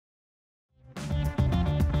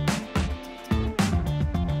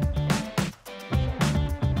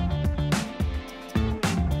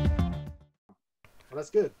that's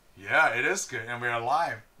good. Yeah, it is good, and we're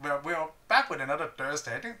live. We're back with another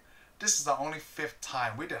Thursday. I think this is the only fifth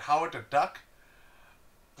time. We did Howard the Duck.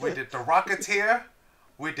 We did The Rocketeer.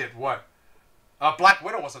 We did what? Black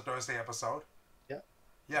Widow was a Thursday episode. Yeah.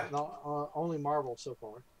 Yeah. No, only Marvel so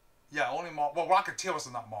far. Yeah, only Marvel. Well, Rocketeer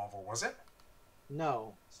was not Marvel, was it?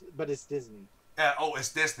 No, but it's Disney. Oh,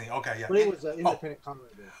 it's Disney. Okay, yeah. But it was an independent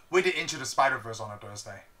comic book. We did Into the Spider-Verse on a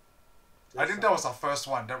Thursday. I think that was our first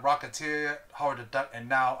one. The Rocketeer, Howard the Duck, and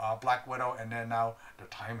now Black Widow, and then now The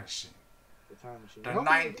Time Machine. The Time Machine. The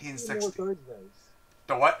Hopefully 1960.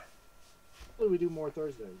 The what? Hopefully we do more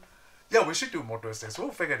Thursdays. Yeah, we should do more Thursdays.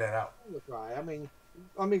 We'll figure that out. We'll try. I mean,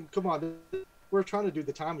 come on. We're trying to do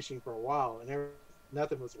The Time Machine for a while, and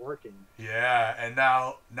nothing was working. Yeah, and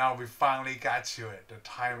now we finally got you it. The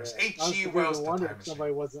Time Machine. H.G. Wells' The Time Machine.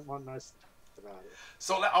 Somebody wasn't wanting us about it.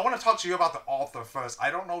 So I want to talk to you about the author first. I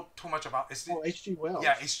don't know too much about. H.G. Wells.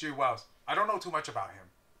 Yeah, H.G. Wells. I don't know too much about him.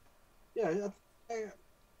 Yeah,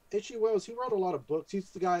 H.G. Wells. He wrote a lot of books. He's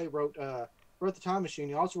the guy who wrote The Time Machine.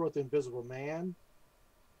 He also wrote The Invisible Man.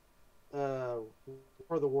 War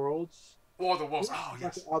of the Worlds. War of the Worlds. Oh,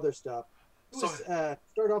 yes. Other stuff. He was,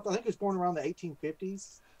 started off. I think he was born around the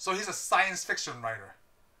 1850s. So he's a science fiction writer.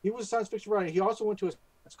 He was a science fiction writer. He also went to a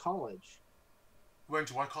college. Went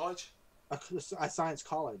to what college? A science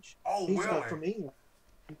college. Oh, he's really? From England.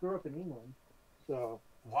 He grew up in England. So.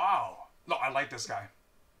 Wow. No, I like this guy.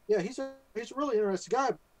 Yeah, he's a really interesting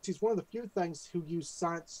guy. He's one of the few things who used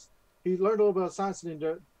science. He learned a little bit of science and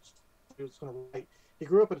he was going to write. He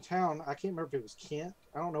grew up in a town. I can't remember if it was Kent.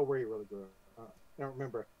 I don't know where he really grew up. I don't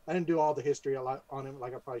remember. I didn't do all the history on him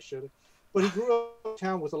like I probably should have. But he grew up in a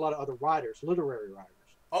town with a lot of other writers, literary writers.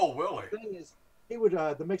 Oh, really? The thing is, he would,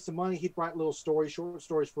 to make some money, he'd write little stories, short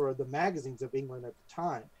stories for the magazines of England at the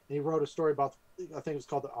time. And he wrote a story about, I think it was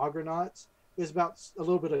called The Argonauts. It was about a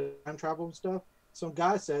little bit of time travel and stuff. Some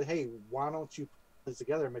guy said, hey, why don't you put this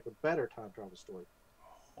together and make a better time travel story?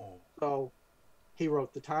 Oh. So he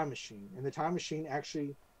wrote The Time Machine. And The Time Machine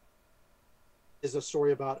actually is a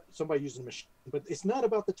story about somebody using a machine. But it's not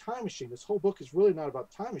about the time machine. This whole book is really not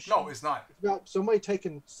about time machine. No, it's not. It's about somebody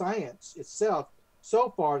taking science itself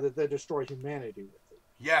so far that they destroy humanity with it.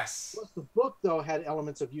 Yes. Plus, the book, though, had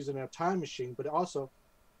elements of using a time machine, but also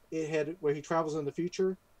it had where he travels in the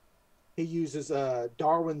future. He uses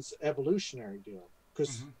Darwin's evolutionary deal.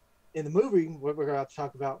 Because in the movie, what we're about to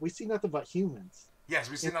talk about, we see nothing but humans.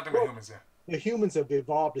 Yes, we see nothing but humans there. The humans have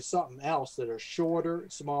evolved to something else that are shorter,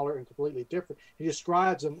 smaller, and completely different. He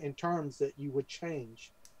describes them in terms that you would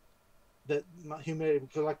change. That humanity,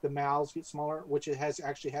 like the mouths get smaller, which it has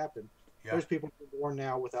actually happened. Yeah. There's people born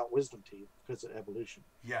now without wisdom teeth because of evolution.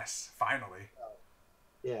 Yes, finally.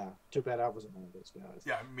 Yeah, too bad I wasn't one of those guys.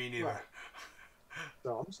 Yeah, me neither. Right.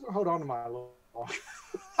 So I'm just gonna hold on to my little.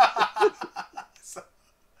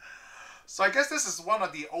 So I guess this is one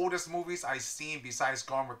of the oldest movies I've seen besides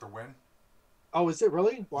Gone with the Wind. Oh, is it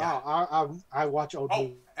really? Wow, yeah. I watch old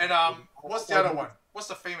movies. And what's the other one? What's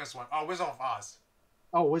the famous one? Oh, Wizard of Oz.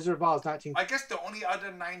 Oh, Wizard of Oz, 19. I guess the only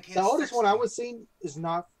other 19. The oldest one I was seeing is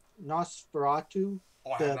not Nosferatu.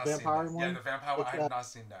 Oh, the vampire one. Yeah, the vampire one. I have not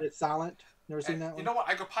seen that. It's silent. Never seen that one. You know what?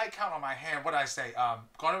 I could probably count on my hand. What did I say?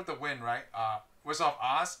 Gone with the Wind, right? Wizard of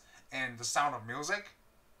Oz and The Sound of Music.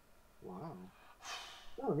 Wow.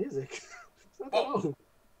 Oh, music.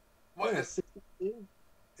 What is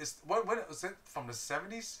it from the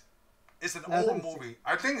 70s? It's an old movie.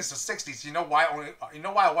 I think it's the 60s. You know why? You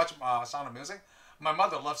know why I watch Sound of Music? My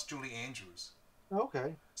mother loves Julie Andrews.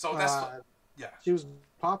 Okay. So that's yeah. She was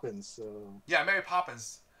Poppins. So. Yeah, Mary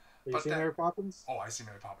Poppins. Have you seen Mary Poppins? Oh, I see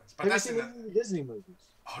Mary Poppins. But have you seen the Disney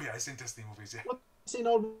movies? Oh yeah, I seen Disney movies. Yeah. I've seen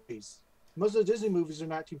old movies. Most of the Disney movies are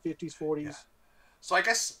 1950s, 40s. Yeah. So I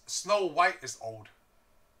guess Snow White is old.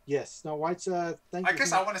 Yes, Snow White's. I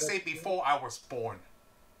guess I want to say before I was born.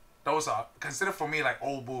 Those are considered for me like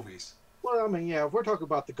old movies. Well, I mean, yeah, if we're talking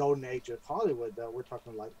about the golden age of Hollywood, though, we're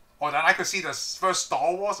talking like. Oh, then I could see the first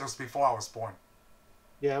Star Wars. It was before I was born.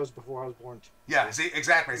 Yeah, it was before I was born. Yeah, see,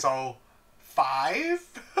 exactly. So,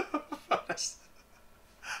 5.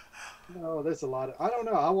 No, there's a lot of. I don't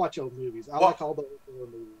know. I watch old movies. I like all the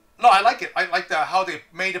old movies. No, I like it. I like how they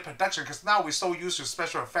made the production because now we're so used to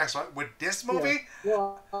special effects, right? With this movie,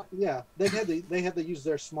 yeah, they had to use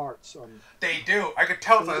their smarts on. They do. I could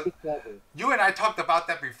tell you and I talked about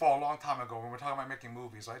that before a long time ago when we were talking about making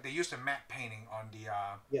movies, right? They used a matte painting on the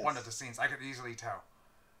one of the scenes. I could easily tell.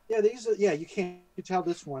 Yeah, they use it. Yeah, you can't tell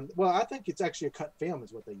this one. Well, I think it's actually a cut film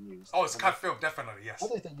is what they use. Oh, it's cut film, definitely, yes. I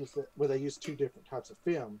think they used where they used 2 different types of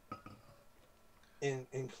film. And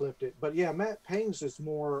clipped it, but yeah, Matt Payne's is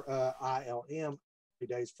more ILM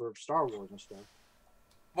days for Star Wars and stuff.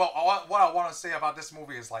 Well, what I want to say about this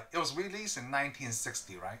movie is like it was released in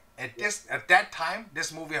 1960, right? At that time,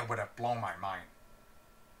 this movie would have blown my mind.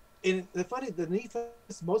 And the neat thing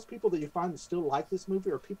is, most people that you find that still like this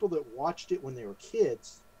movie are people that watched it when they were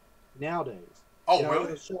kids. Nowadays, Oh,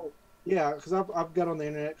 really? Yeah, because I've got on the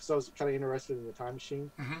internet because I was kind of interested in the time machine.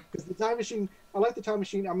 Because the time machine, I like the time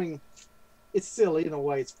machine. I mean, it's silly in a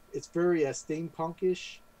way. It's very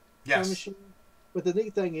steampunkish time machine. But the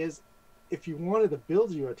neat thing is, if you wanted to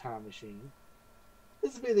build you a time machine,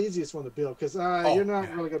 this would be the easiest one to build because you're not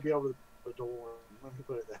really going to be able to open a door. Let me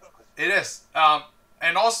put it that way. It is.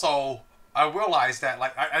 And also, I realized that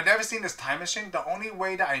like I never seen this time machine. The only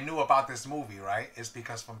way that I knew about this movie, right, is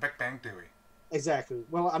because from Big Bang Theory. Exactly.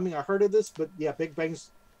 Well, I mean, I heard of this, but yeah, Big Bang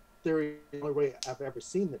Theory is the only way I've ever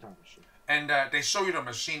seen the time machine. And they show you the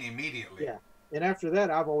machine immediately. Yeah. And after that,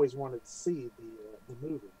 I've always wanted to see the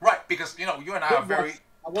movie. Right, because you and I are very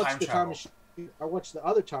time travel. I watched the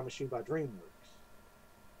other time machine by DreamWorks.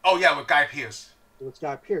 Oh yeah, with Guy Pearce. With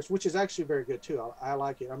Guy Pearce, which is actually very good too. I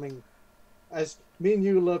like it. I mean, as me and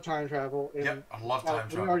you love time travel, and I love time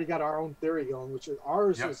travel. We already got our own theory going, which is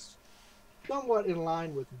ours is somewhat in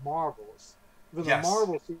line with Marvel's. Even the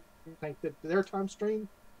Marvels think that their time stream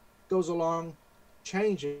goes along,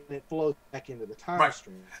 changing, and it flows back into the time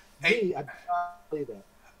stream. Me, I do not believe that.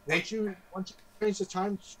 Once you change the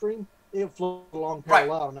time stream, it flows along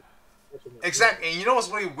parallel. Right. Exactly. And you know what's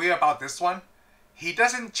really weird about this one? He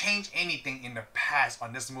doesn't change anything in the past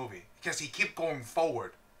on this movie because he keeps going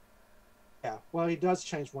forward. Yeah. Well, he does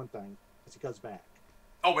change one thing because he goes back.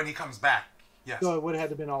 Oh, when he comes back. Yes. So it would have had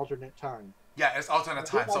to been alternate time. Yeah, it's alternate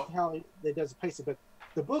time. So how he does the pacing, but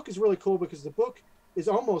the book is really cool because the book is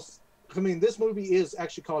almost. I mean, this movie is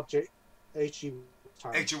actually called H.G.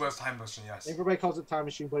 H.G. Wells' Time Machine. Yes. Everybody calls it Time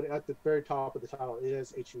Machine, but at the very top of the title, it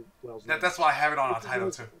is H.G. Wells. That's why I have it on our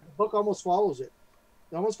title too. The book almost follows it.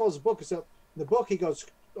 It almost follows the book, except in the book he goes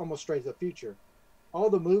almost straight to the future. All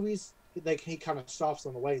the movies, he kind of stops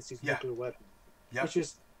on the way and sees nuclear weapons. Yep. Which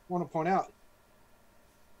is, I want to point out,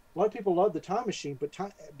 a lot of people love the time machine, but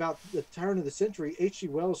about the turn of the century, H.G.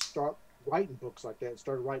 Wells started writing books like that,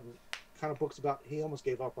 started writing kind of books about, he almost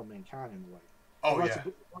gave up on mankind in a way. Oh, he writes a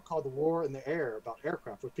book called The War in the Air about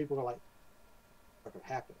aircraft, which people are like, not going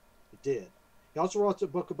to happen. It did. He also wrote a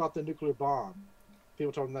book about the nuclear bomb.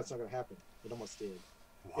 People told him that's not going to happen. It almost did.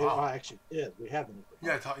 Wow. It actually did. We have the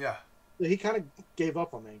nuclear bomb. Yeah. So he kind of gave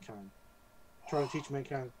up on mankind, trying to teach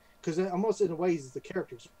mankind. Because almost in a way, he's the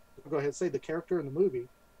character. So go ahead and say the character in the movie.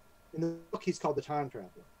 In the book, he's called the Time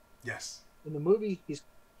Traveler. Yes. In the movie, he's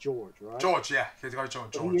George, right? George, yeah. He's called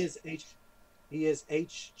George. But he is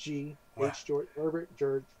H.G. Herbert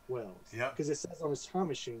George Wells. Yeah. Because it says on his time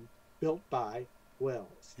machine, built by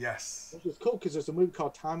Wells. Yes. Which is cool because there's a movie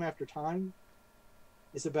called Time After Time.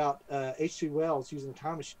 It's about H.G. Wells using a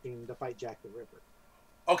time machine to fight Jack the Ripper.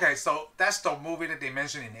 Okay, so that's the movie that they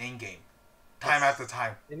mentioned in Endgame. Time After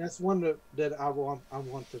Time. And that's one that I want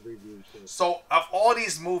to review too. So of all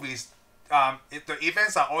these movies, the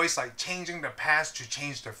events are always like changing the past to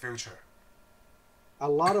change the future. A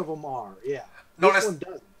lot of them are, yeah. No, this one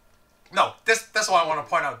doesn't. No, that's what I want to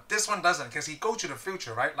point out. This one doesn't, because he goes to the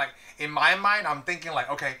future, right? Like in my mind, I'm thinking like,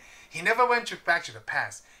 okay, he never went back to the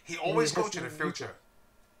past. He always goes to the future.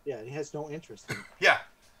 Yeah, and he has no interest in it. Yeah.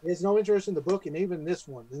 He has no interest in the book, and even this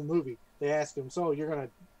one, in the movie, they ask him, so you're going to,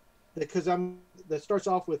 because that starts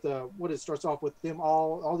off with, starts off with them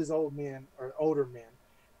all these old men, or older men,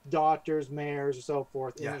 doctors, mayors, and so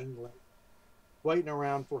forth in England, waiting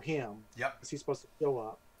around for him. Yep. Because he's supposed to show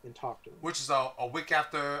up and talk to him. Which is a week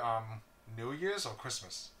after New Year's or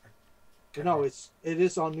Christmas? No, it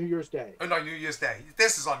is on New Year's Day. Oh, no, New Year's Day.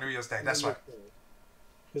 This is on New Year's Day. That's right.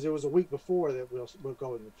 Because it was a week before that we'll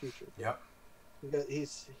go in the future. Yep.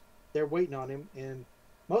 They're waiting on him, and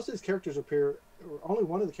most of his characters appear. Only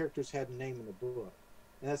one of the characters had a name in the book,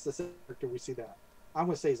 and that's the character we see that. I'm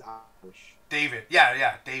gonna say he's Irish. David.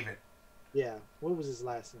 Yeah, David. Yeah. What was his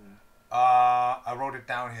last name? I wrote it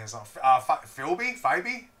down here. So, Phoebe?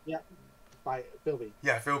 Yeah, Philby.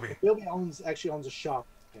 Yeah, Philby. Philby actually owns a shop.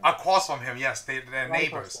 Across from him, yes. They're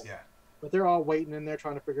neighbors, yeah. But they're all waiting, and they're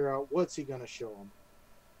trying to figure out what's he gonna show them.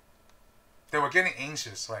 They were getting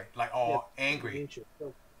anxious, right? Like angry.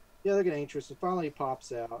 So, yeah, they're getting anxious, and finally he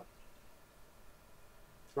pops out.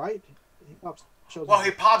 Right? He pops.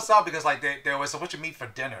 He pops out because like they were supposed to meet for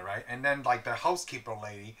dinner, right? And then like the housekeeper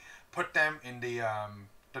lady put them in the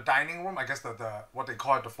dining room. I guess the what they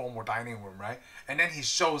call it, the formal dining room, right? And then he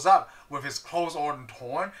shows up with his clothes all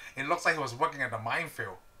torn. It looks like he was working at the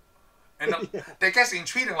minefield. And they get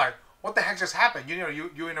intriguing, like, what the heck just happened?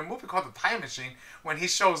 You're in a movie called The Time Machine. When he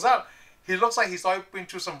shows up, He looks like he's already been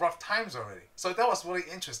through some rough times already. So that was really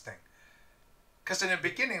interesting. Because in the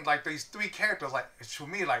beginning, like these three characters, like to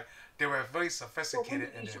me, like they were very sophisticated.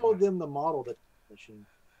 Well, you showed them the model that machine.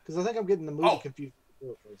 Because I think I'm getting the movie confused.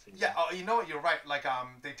 Yeah, you know what? You're right. Like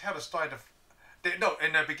they tell the story. In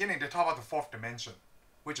the beginning, they talk about the fourth dimension,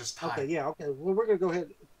 which is time. Okay, yeah, okay. Well, we're gonna go ahead.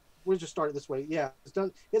 We'll just start it this way. Yeah, he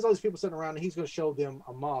has all these people sitting around, and he's gonna show them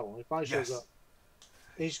a model. He finally shows up.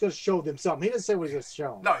 And he's gonna show them something. He doesn't say what he's gonna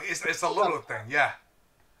show them. No, it's a little thing. Yeah.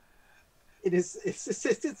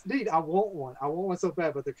 It's neat. I want one. I want one so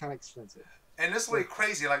bad, but they're kind of expensive. And this is really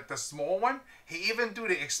crazy. Like the small one, he even do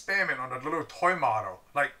the experiment on the little toy model.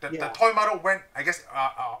 Like the toy model went, I guess,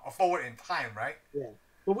 forward in time, right? Yeah.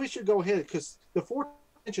 But we should go ahead because the four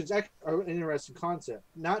dimensions are an interesting concept.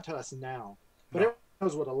 Not to us now, but everyone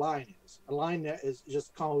knows what a line is. A line that is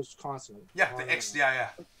just goes constantly. Yeah, the X. Yeah.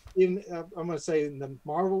 Even I'm going to say in the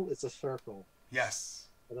Marvel, it's a circle. Yes.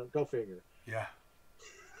 But go figure. Yeah.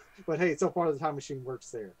 But hey, so far the time machine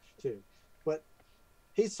works there too. But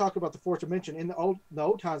he's talking about the fourth dimension. In the old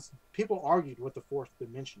times, people argued what the fourth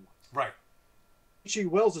dimension was. Right. H.G.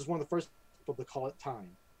 Wells is one of the first people to call it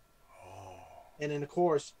time. Oh. And then, of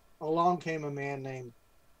course, along came a man named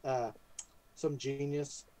some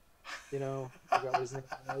genius, I forgot what his name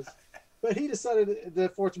was. But he decided the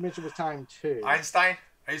fourth dimension was time too. Einstein?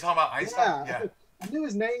 Are you talking about Einstein? Yeah. I knew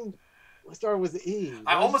his name started with the E.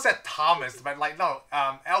 I almost said Thomas, but no,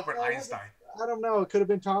 Albert Einstein. I don't know. It could have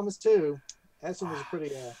been Thomas too. Edison was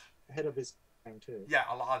pretty ahead of his time too. Yeah,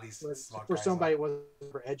 a lot of these for somebody who wasn't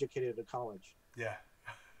educated at college. Yeah.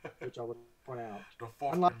 Which I would point out. The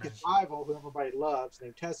fourth Unlike dimension. his rival, who everybody loves,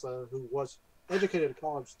 named Tesla, who was educated at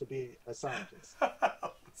college to be a scientist.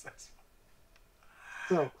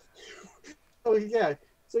 So yeah.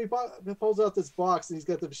 So he pulls out this box and he's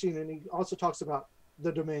got the machine, and he also talks about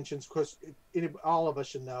the dimensions. Of course, all of us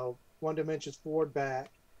should know one dimension's forward, back,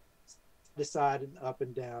 this side, and up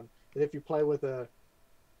and down. And if you play with a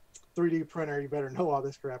 3D printer, you better know all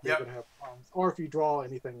this crap. You're gonna have problems. Or if you draw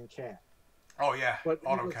anything in CAD. Oh yeah. But the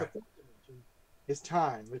fourth dimension is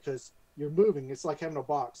time, because you're moving. It's like having a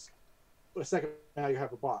box. A second now you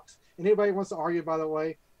have a box. And anybody wants to argue, by the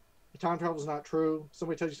way, time travel is not true.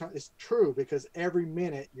 Somebody tells you time, it's true, because every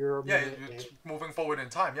minute you're you're moving forward in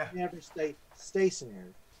time. Yeah. You never stay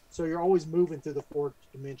stationary, so you're always moving through the fourth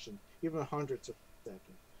dimension, even hundreds of seconds.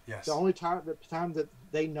 Yes. The only time that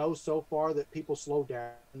they know so far that people slow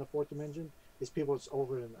down in the fourth dimension is people that's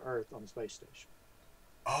over in the Earth on the space station.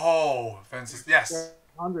 Oh, Francis, yes. They're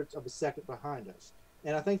hundreds of a second behind us,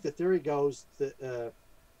 and I think the theory goes that it's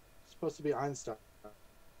supposed to be Einstein.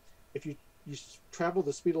 If you travel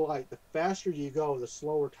the speed of light, the faster you go, the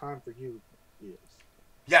slower time for you is.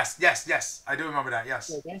 Yes. I do remember that. Yes.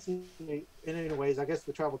 So basically, in any ways, I guess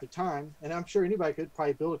we travel through time, and I'm sure anybody could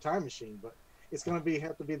probably build a time machine, but it's going to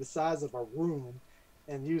have to be the size of a room,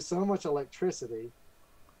 and use so much electricity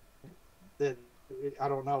that I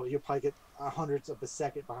don't know. You'll probably get hundreds of a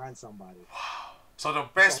second behind somebody. Wow. So the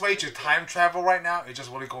best way to time travel right now is just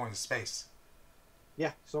really go into space.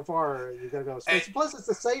 Yeah, so far you gotta go to space. Plus, it's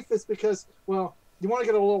the safest because, well, you want to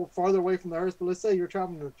get a little farther away from the Earth, but let's say you're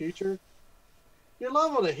traveling in the future, you're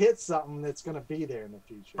liable to hit something that's going to be there in the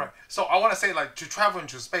future. Right. So I want to say, like, to travel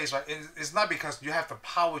into space, right? It's not because you have the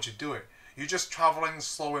power to do it. You're just traveling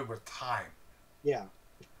slowly with time. Yeah,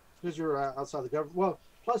 because you're outside the government. Well,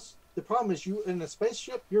 plus the problem is you in a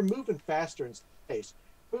spaceship, you're moving faster in space,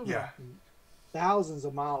 moving thousands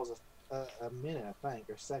of miles a minute, I think,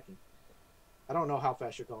 or second. I don't know how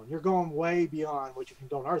fast you're going. You're going way beyond what you can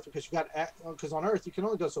go on Earth, because on Earth you can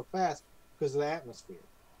only go so fast because of the atmosphere.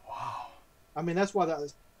 Wow. I mean, that's why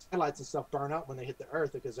the satellites and stuff burn up when they hit the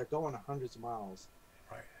Earth, because they're going hundreds of miles.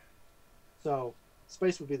 Right. So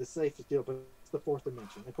space would be the safest deal, but it's the fourth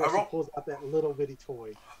dimension. Of course, he pulls out that little bitty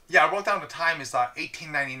toy. Yeah, I wrote down the time is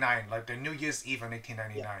 1899, like the New Year's Eve in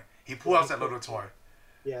 1899. Yeah. He pulled out that little toy.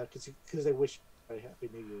 Yeah, because they wish Happy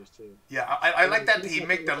New Year's too. Yeah, I like that he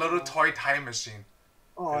make the little toy time machine.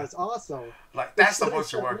 Oh, it's awesome. Like, that's supposed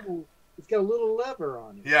to work. It's got a little lever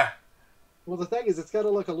on it. Yeah. Well, the thing is, it's got a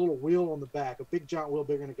little wheel on the back, a big giant wheel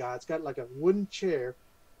bigger than a guy. It's got like a wooden chair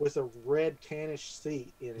with a red tannish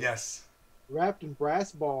seat in it. Yes. Wrapped in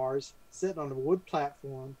brass bars, sitting on a wood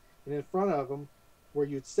platform, and in front of them, where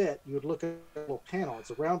you'd sit, you would look at a little panel. It's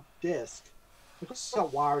a round disc. It's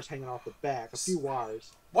got wires hanging off the back, a few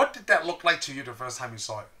wires. What did that look like to you the first time you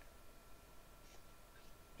saw it?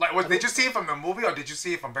 Like, did you see it from the movie, or did you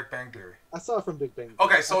see it from Big Bang Theory? I saw it from Big Bang Theory.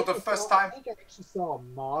 Okay, so the first time... I think I actually saw a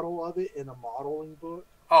model of it in a modeling book.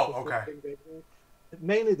 Oh, okay.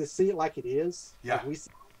 Mainly to see it like it is. Yeah. Like we see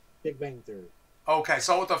Big Bang Theory. Okay,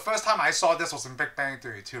 so the first time I saw this was in Big Bang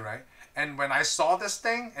Theory too, right? And when I saw this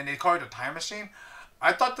thing and they called it a time machine,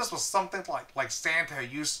 I thought this was something like Santa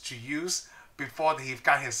used to use before he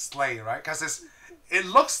got his sleigh, right? Because it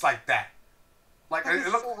looks like that. Like I it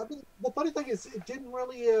guess look. so. I mean, the funny thing is, it didn't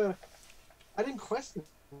really. I didn't question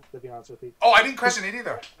it, to be honest with you. Oh, I didn't question it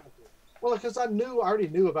either. Well, because I already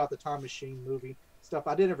knew about the Time Machine movie stuff.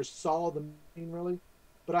 I didn't ever saw the machine really,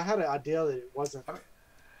 but I had an idea that it wasn't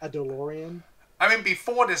a DeLorean. I mean,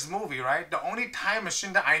 before this movie, right? The only time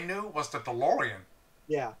machine that I knew was the DeLorean.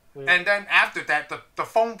 Yeah. And then after that, the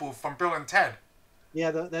phone booth from Bill and Ted.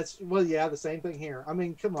 Yeah, the same thing here. I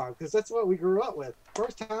mean, come on, because that's what we grew up with.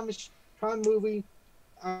 First time movie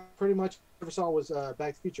I pretty much ever saw was Back to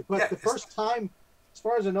the Future. But Yeah, the first time, as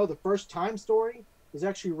far as I know, the first time story is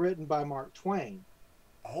actually written by Mark Twain.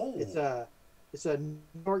 Oh. It's a New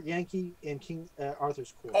York Yankee in King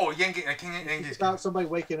Arthur's Court. Oh, King Yankee. It's about somebody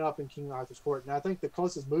waking up in King Arthur's Court. And I think the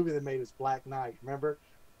closest movie they made was Black Knight. Remember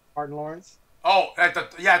Martin Lawrence? Oh,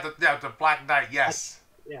 the Black Knight. Yes.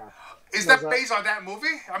 Yeah. Is that based on that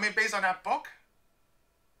movie? I mean, based on that book?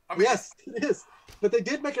 I mean, yes, it is. But they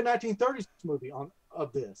did make a 1930s movie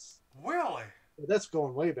of this. Really? That's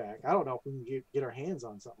going way back. I don't know if we can get our hands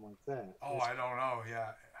on something like that. Oh, I don't know.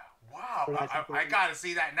 Yeah. Wow. I I got to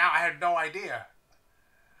see that now. I had no idea.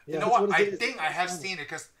 Yeah, you know what? I think I have seen it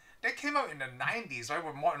because they came out in the 90s, right,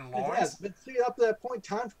 with Martin Lawrence. Yes, but see, up to that point,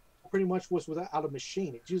 time pretty much was without a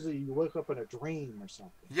machine. It's usually you wake up in a dream or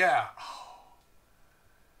something. Yeah.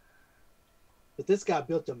 But this guy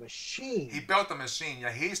built a machine. He built a machine.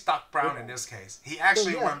 Yeah, he's Doc Brown in this case. He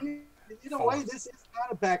actually went. In a way, this is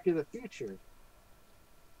kind of Back to the Future.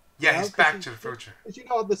 Yeah, he's Back to the Future. You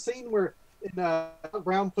know, the scene where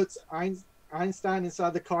Brown puts Einstein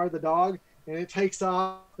inside the car, the dog, and it takes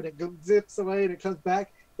off and it zips away and it comes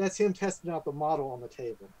back. That's him testing out the model on the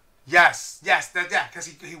table. Yes, because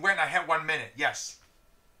he went ahead 1 minute. Yes.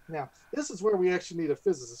 Now, this is where we actually need a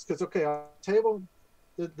physicist because, okay, on the table,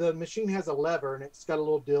 the machine has a lever and it's got a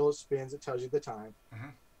little deal that spins. It tells you the time. Mm-hmm.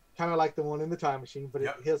 Kind of like the one in the time machine, but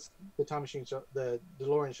the time machine the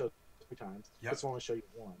DeLorean shows 3 times. Yep. This one will show you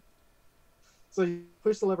 1. So you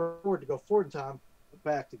push the lever forward to go forward in time,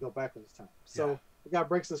 back to go backwards in time. So the guy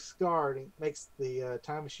breaks the scar and he makes the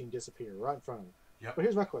time machine disappear right in front of him. Yep. But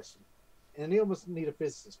here's my question, and you almost need a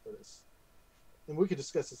physicist for this, and we could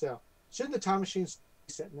discuss this out. Shouldn't the time machine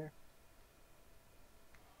be sitting there?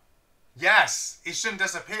 Yes, it shouldn't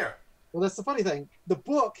disappear. Well, that's the funny thing. The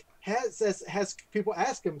book has people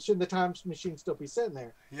ask him, shouldn't the time machine still be sitting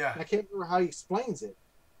there? Yeah. And I can't remember how he explains it.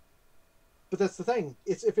 But that's the thing.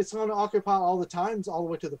 If it's going to occupy all the times all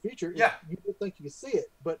the way to the future, you would think you can see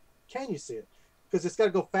it. But can you see it? Because it's got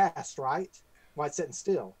to go fast, right? While it's sitting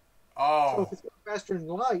still. Oh. So if it's going faster than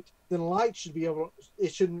light, then light should be able.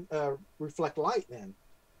 It shouldn't reflect light then.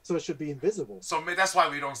 So it should be invisible. So that's why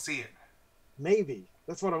we don't see it. Maybe.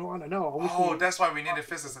 That's what I want to know. That's why we need a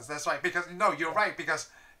physicist. That's right. Because no, you're right. Because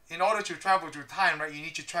in order to travel through time, right, you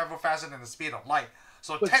need to travel faster than the speed of light.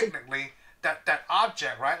 So technically, that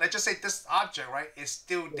object, right? Let's just say this object, right, is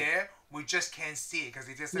still there. We just can't see it because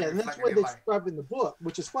it just and that's what they describe in the book,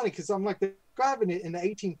 which is funny because I'm like describing it in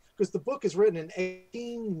the because the book is written in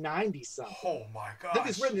 1890 something. Oh my god! I think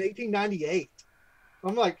it's written in 1898.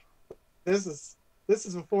 I'm like, this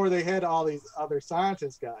is before they had all these other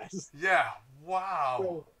scientist guys. Yeah. Wow.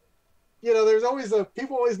 So, there's always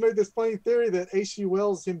people always made this funny theory that H.G.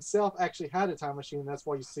 Wells himself actually had a time machine. And that's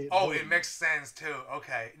why you see it. Oh, it makes sense too.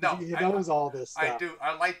 Okay. No, he knows all this stuff. I do.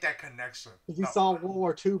 I like that connection. He saw World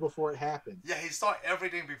War II before it happened. Yeah, he saw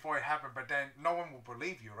everything before it happened, but then no one will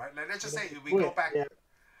believe you, right? Let's just say we go back. Yeah.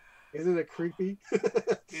 Isn't it creepy?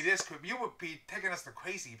 It is creepy. You would be taking us the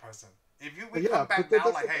crazy person if we come back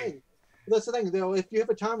now like, hey. That's the thing, though. If you have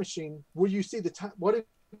a time machine, will you see the time? What if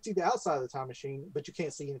you see the outside of the time machine, but you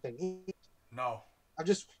can't see anything in it? No. I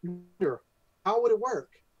just wonder, how would it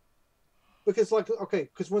work? Because,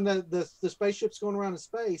 because when the spaceship's going around in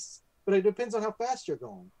space, but it depends on how fast you're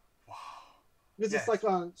going. Wow. Because it's like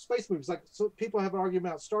on space movies. Like, so people have an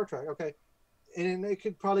argument about Star Trek, okay, and they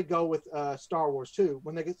could probably go with Star Wars too.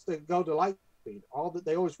 When they go to light speed,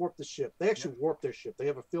 they always warp the ship. They actually warp their ship. They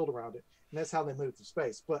have a field around it, and that's how they move through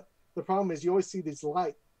space. But the problem is you always see these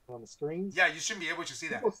lights on the screens. Yeah, you shouldn't be able to see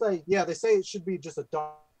that. People say, they say it should be just a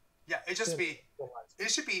dark. Yeah, it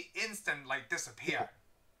should be instant, like disappear.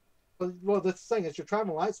 Yeah. Well, the thing is, you're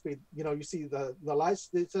traveling light speed. You see the lights.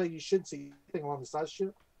 They say you shouldn't see anything along the side of the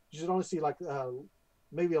ship. You should only see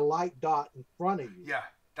maybe a light dot in front of you. Yeah,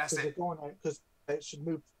 that's it. Because it should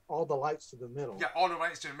move all the lights to the middle. Yeah, all the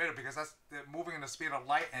lights to the middle because that's moving in the speed of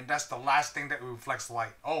light, and that's the last thing that reflects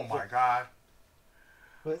light. Oh my god.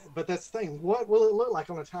 But that's the thing. What will it look like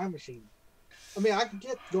on a time machine? I mean, I can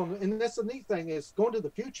get going, and that's the neat thing is going to the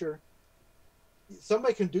future.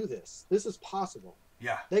 Somebody can do this. This is possible.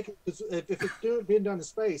 Yeah. They can, if it's being done in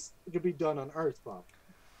space, it could be done on Earth, Bob.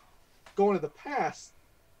 Going to the past,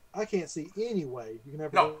 I can't see any way you can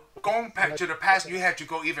ever. No, going back to the past, you have to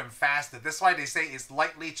go even faster. That's why they say it's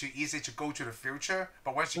likely too easy to go to the future,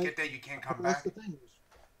 but once you get there, you can't come back. That's the thing.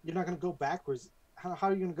 You're not going to go backwards. How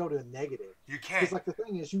are you going to go to a negative? You can't. Because like the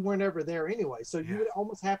thing is, you weren't ever there anyway, so you would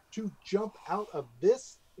almost have to jump out of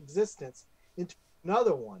this existence into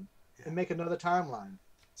another one and make another timeline.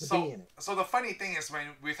 So the funny thing is when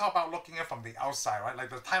we talk about looking at it from the outside, right? Like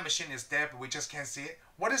the time machine is there, but we just can't see it.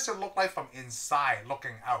 What does it look like from inside,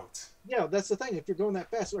 looking out? Yeah, that's the thing. If you're going that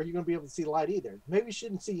fast, are you going to be able to see light either? Maybe you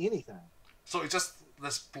shouldn't see anything. So it's just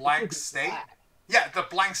this blank state? Black. Yeah, the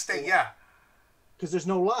blank state, yeah. Because there's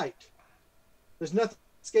no light. There's nothing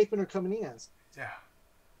escaping or coming in. Yeah.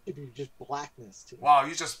 It'd be just blackness too. Wow,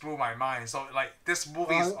 you just blew my mind. So like this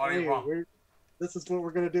movie is already wrong. This is what we're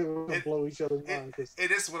gonna do. We're gonna blow each other's minds. It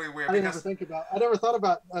is really weird. I never thought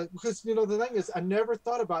about because you know the thing is I never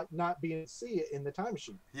thought about not being able to see it in the time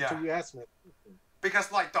machine. Yeah. So you asked me.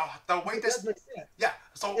 Because like the way this. Yeah.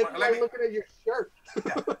 So let me looking at your shirt.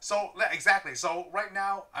 Yeah. So exactly. So right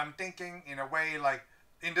now I'm thinking in a way like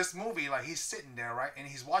in this movie like he's sitting there right and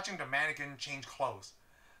he's watching the mannequin change clothes.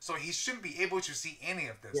 So he shouldn't be able to see any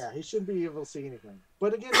of this. Yeah, he shouldn't be able to see anything.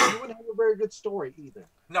 But again, you wouldn't have a very good story either.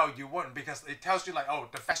 No, you wouldn't because it tells you like, oh,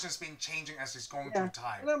 the fashion's been changing as it's going through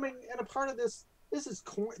time. And I mean, and a part of this is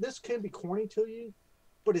this can be corny to you,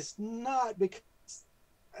 but it's not because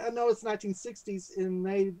I know it's 1960s and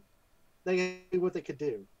they did what they could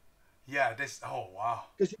do. Yeah, oh wow.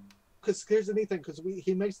 Because here's the neat thing, because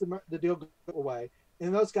he makes the deal go away,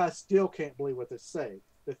 and those guys still can't believe what they say.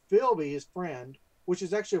 But Philby, his friend, which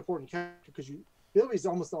is actually an important character because Philby's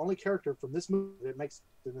almost the only character from this movie that makes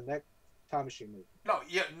it in the next Time Machine movie.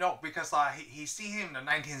 No, because he see him in the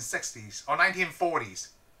 1960s or 1940s.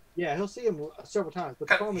 Yeah, he'll see him several times. But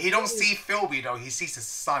he don't see Philby though. He sees his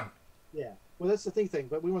son. Yeah, well that's the thing.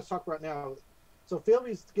 But we want to talk right now. So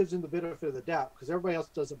Philby gives him the benefit of the doubt because everybody else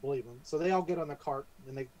doesn't believe him. So they all get on the cart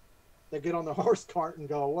and they get on the horse cart and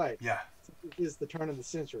go away. Yeah, it is the turn of the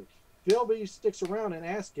century. Philby sticks around and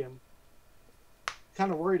asks him.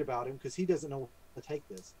 Kind of worried about him because he doesn't know how to take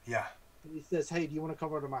this. Yeah. He says, "Hey, do you want to come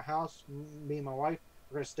over to my house? Me and my wife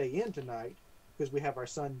are going to stay in tonight because we have our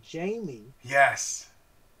son Jamie." Yes.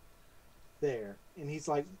 There, and he's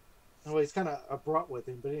like, well, he's kind of abrupt with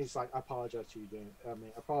him, but he's like, "I apologize to you, I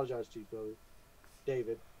apologize to you, Billy,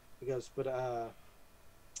 David." He goes, "But I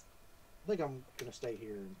think I'm going to stay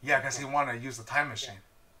here." Yeah, because he wanted to use the time machine.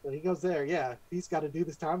 Yeah. So he goes there. Yeah, he's got to do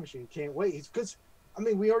this time machine. Can't wait. He's because. I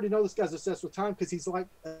mean, we already know this guy's obsessed with time because he's like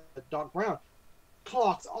Doc Brown.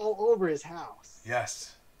 Clocks all over his house.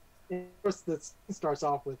 Yes. And of course, the scene starts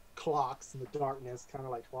off with clocks in the darkness, kind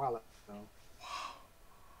of like Twilight. You know? Wow.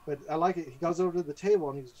 But I like it. He goes over to the table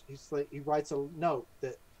and he's like, he writes a note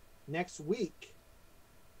that next week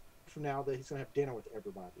from now that he's going to have dinner with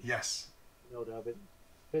everybody. Yes. Note of it.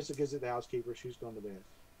 Basically gives it to the housekeeper. She's going to bed.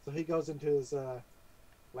 So he goes into his...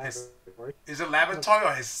 laboratory. Is it laboratory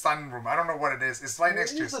or his sunroom? I don't know what it is. It's right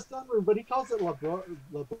next to his... It's a sunroom, but he calls it laboratory.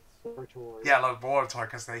 Yeah, laboratory,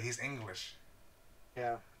 because he's English.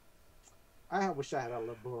 Yeah. I wish I had a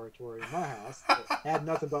laboratory in my house. That had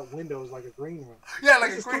nothing but windows like a green room. Yeah,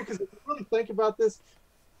 like a green room. Because if you really think about this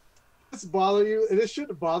bother you, and it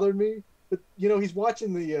shouldn't have bothered me, but, you know, he's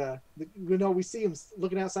watching we see him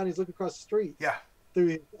looking outside, he's looking across the street. Yeah.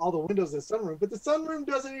 Through all the windows in the sunroom, but the sunroom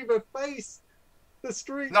doesn't even face the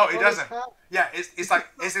street. No, it doesn't. Yeah, it's like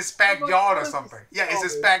it's his backyard or something. Yeah, it's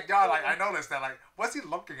his backyard. Like I noticed that. Like, what's he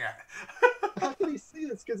looking at? How can he see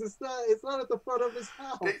this? Because it's not at the front of his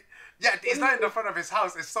house. It's not in the front of his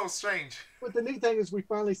house. It's so strange. But the neat thing is, we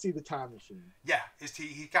finally see the time machine. Yeah,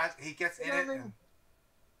 he gets in it.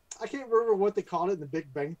 I can't remember what they called it in the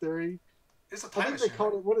Big Bang Theory. It's a time machine. They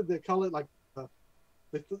called it. What did they call it? Like,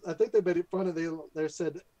 I think they made it fun of they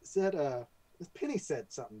said Penny said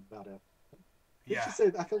something about it. Yeah. She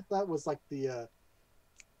said, I think that was like the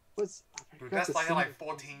Dude, that's like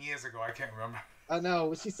 14 years ago. I can't remember. I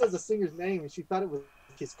know. She says the singer's name, and she thought it was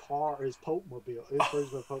his car or his Pope mobile. His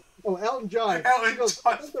version of Pope. Oh, Elton John. Elton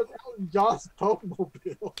John's Pope mobile.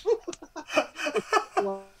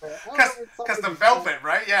 Because the velvet,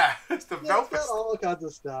 right? Yeah, it's the velvet. It's got all kinds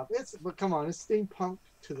of stuff. But come on, it's steampunk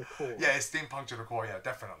to the core. Yeah, it's steampunk to the core. Yeah,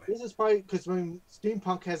 definitely. This is probably because when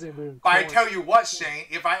steampunk hasn't been. But I tell you what, Shane,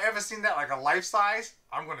 if I ever seen that like a life size,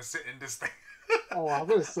 I'm gonna sit in this thing. Oh, I'm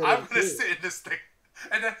gonna sit. I'm gonna sit in this thing,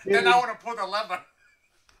 and then I want to pull the lever.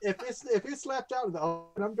 if it's left out in the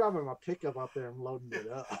open, I'm driving my pickup up there and loading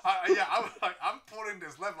it up. Yeah, I'm pulling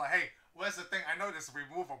this lever. Like, hey, where's the thing? I know this is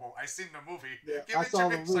removable. I seen the movie. Yeah, Give I me saw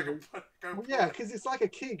to the me so I movie. can go pull Yeah, it. because it's like a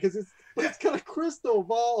key. Because Yeah. it's got a crystal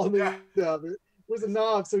ball on the Yeah. end of it with a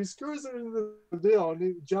knob. So he screws it into the deal and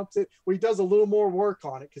he jumps it. Well, he does a little more work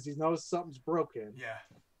on it because he knows something's broken. Yeah.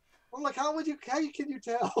 I'm like, how can you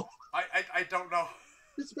tell? I don't know.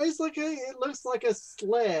 It's basically it looks like a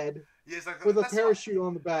sled Yeah, it's like, with a that's parachute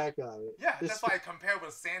on the back of it. Yeah, It's- that's why I compare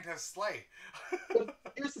with Santa's sleigh.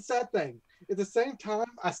 Here's the sad thing. At the same time,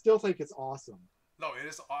 I still think it's awesome. No, it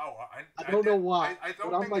is. Oh, I don't know why, I but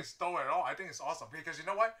don't I'm think like- it's dull at all. I think it's awesome because you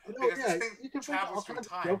know what? I know, Because yeah, this you thing can make all travels through kinds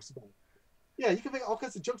of time. jokes about it. Yeah, you can make all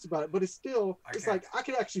kinds of jokes about it, but it's still, I it's can't. like I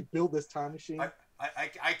could actually build this time machine.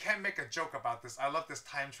 I can't make a joke about this. I love this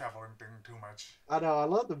time traveling thing too much. I know, I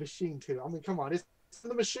love the machine too. I mean, come on, it's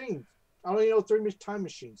the machine. I only know 3 time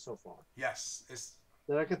machines so far Yes, it's.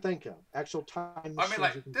 that I can think of. Actual time machines. I mean, you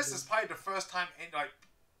like can this do. is probably the first time in like,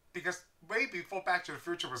 because way before Back to the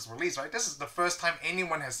Future was released, right? This is the first time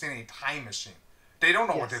anyone has seen a time machine. They don't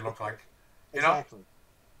know what Yes. they look like. You know, Exactly.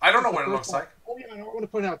 I don't know It's what the it first looks time- like. Oh yeah, I want to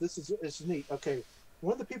point out this is neat. Okay,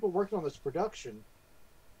 one of the people working on this production.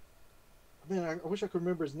 I mean, I wish I could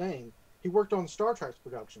remember his name. He worked on Star Trek's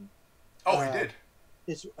production. Oh, he did.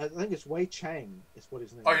 I think it's Wei Chang is what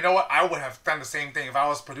his name. Oh, is. you know what? I would have done the same thing if I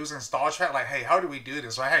was producing Star Trek. Like, hey, how do we do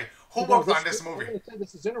this? Right? Hey, who No, worked on this I'm movie? gonna say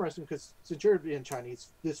this is interesting because since you're being Chinese,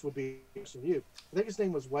 this would be interesting to you. I think his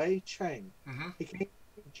name was Wei Chang. Mm-hmm. He came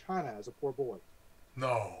from China as a poor boy,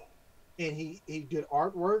 No. and he did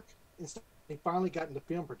artwork and stuff. He finally got into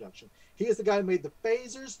film production. He is the guy who made the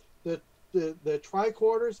phasers, the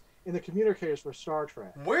tricorders, and the communicators for Star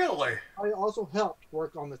Trek. Really? He also helped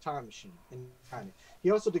work on the time machine in China. He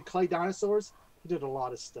also did clay dinosaurs. He did a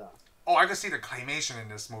lot of stuff. Oh, I can see the claymation in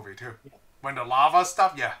this movie too. Yeah. When the lava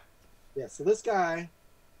stuff, yeah. Yeah, so this guy,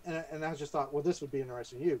 and I just thought, well, this would be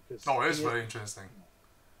interesting to you. Cause No, it is he- very interesting.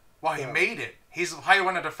 Wow, he Yeah. made it. He's probably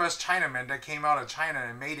one of the first Chinamen that came out of China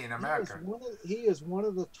and made it in He America. he is one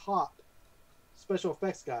of the top special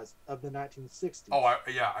effects guys of the 1960s. Oh,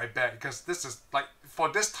 I bet. Because this is, like, for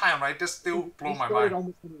this time, right, this still blew he my started mind.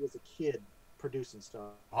 almost when he was a kid producing stuff.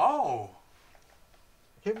 Oh.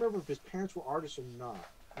 I can't remember if his parents were artists or not.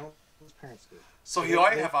 I don't know if his parents did. So he They-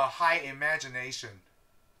 already they- have a high imagination.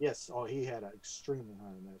 Yes, he had an extremely high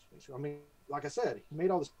imagination. I mean, like I said, he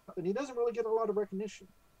made all this stuff, and he doesn't really get a lot of recognition.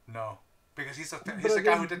 No. Because he's But the again,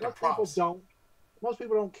 guy who did the most people props. Most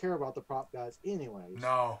people don't care about the prop guys anyways.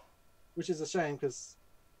 No. Which is a shame because,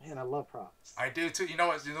 man, I love props. I do too. You know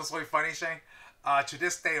what's really funny, Shane? To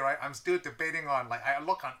this day, right, I'm still debating on, like, I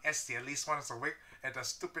look on Etsy at least once a week at the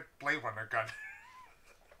stupid Blade Runner gun.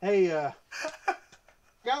 Hey,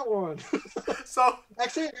 got one. So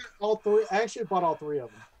Actually, I got all three. I actually bought all 3 of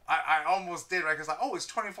them. I almost did, right? Because like, oh, it's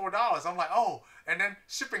 $24. I'm like, oh, and then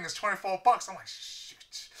shipping is $24. I'm like, shoot.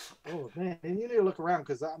 Oh man, and you need to look around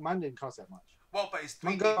because mine didn't cost that much. Well, but it's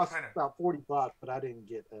Mine 3D cost printed. about $40, but I didn't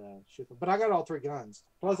get shipping. But I got all 3 guns.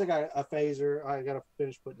 Plus, I got a phaser. I got to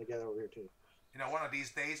finish putting together over here too. You know, one of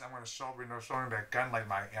these days, I'm gonna showing that gun like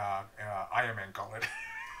my Iron Man got it.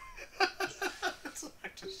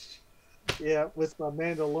 Yeah, with my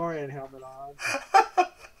Mandalorian helmet on.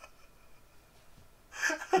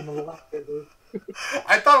 And the lightsaber.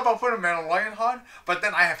 I thought about putting a Mandalorian on, but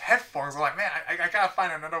then I have headphones. I'm like, man, I gotta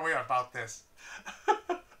find another way about this.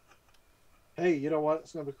 Hey, you know what?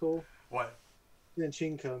 It's gonna be cool. What?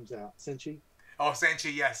 Senchi comes out. Senchi. Oh,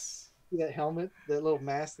 Sanchi, yes. See that helmet, that little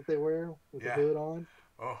mask that they wear with Yeah. the hood on.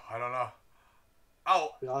 Oh, I don't know. Oh,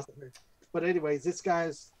 Be awesome. But anyways, this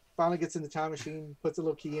guy's finally gets in the time machine, puts a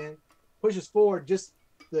little key in, pushes forward just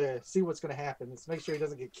to see what's going to happen. Let's make sure he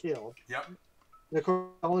doesn't get killed. yep. And of course,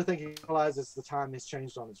 the only thing he realizes is the time has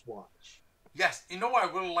changed on his watch. Yes. You know what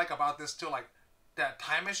I really like about this too? Like, that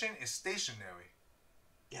time machine is stationary.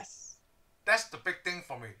 Yes. That's the big thing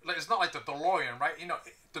for me. Like, it's not like the DeLorean, right? You know,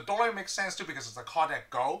 the DeLorean makes sense too because it's a car that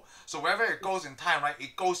go. So wherever it goes in time, right,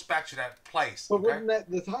 it goes back to that place. But Okay. wouldn't that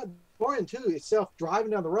the time DeLorean too itself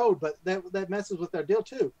driving down the road, but that messes with their deal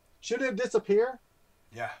too. Should it disappear?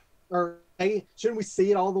 Yeah. Or hey, shouldn't we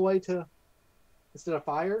see it all the way to instead of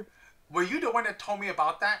fire? Were you the one that told me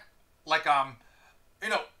about that? Like, you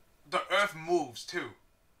know, the Earth moves too.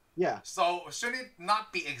 Yeah. So shouldn't it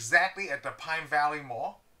not be exactly at the Pine Valley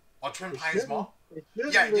Mall or Twin It Pines shouldn't. Mall? It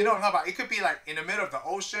shouldn't Yeah, be. you know what I'm talking about. It could be like in the middle of the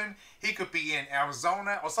ocean. He could be in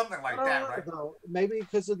Arizona or something like I don't that, know, right? though. Maybe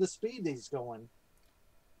because of the speed he's going.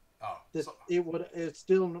 Oh, That so, it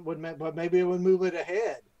still would, but maybe it would move it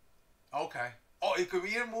ahead. okay. Oh, it could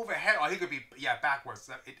either move ahead or he could be backwards.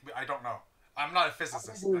 I don't know. I'm not a I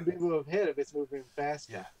physicist. think it would be move ahead if it's moving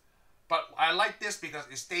faster. Yeah. But I like this because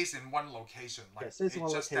it stays in one location. Like, Yeah, it stays in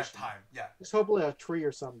it's one just location. that time. Yeah. Just hopefully a tree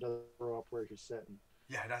or something doesn't grow up where you're sitting.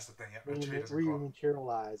 Yeah, that's the thing. Yeah, the tree doesn't grow up.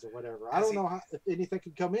 Rematerialize or whatever. I don't know if anything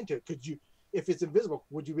could come into it. Could you, if it's invisible,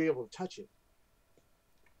 would you be able to touch it?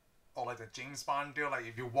 Or like the James Bond deal, like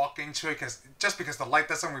if you walk into it, just because the light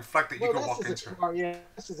doesn't reflect it, you can walk into it. Yeah,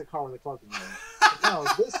 that's just a car with a cloak in it. No,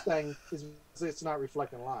 this thing it's not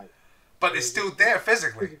reflecting light. But it's still there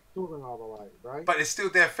physically. It's absorbing all the light, right? But it's still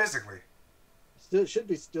there physically. Still should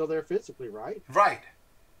be still there physically, right? Right.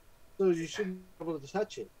 So you shouldn't be able to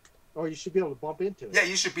touch it, or you should be able to bump into it. Yeah,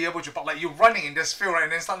 you should be able to. But like you're running in this field, right,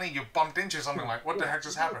 and then suddenly you bumped into something. Like, what the heck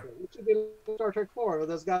just happened? It should be like Star Trek 4, where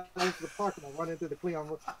those guys go into the park and they run into the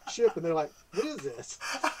Klingon ship, and they're like, "What is this?"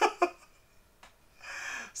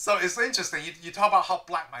 So it's interesting. You talk about how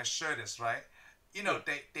black my shirt is, right? You know,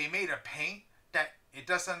 they made a paint that it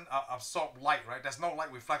doesn't absorb light, right? There's no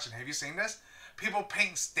light reflection. Have you seen this? People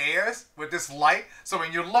paint stairs with this light, so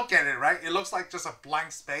when you look at it, right, it looks like just a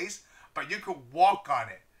blank space, but you could walk on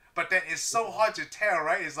it. But then it's so hard to tell,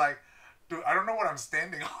 right? It's like, dude, I don't know what I'm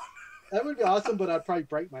standing on. That would be awesome, but I'd probably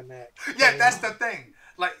break my neck. Yeah, that's the thing.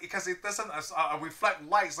 Like, because it doesn't reflect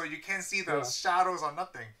light, so you can't see the shadows or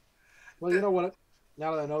nothing. Well, you know what?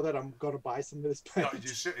 Now that I know that, I'm going to buy some of this paint. No, you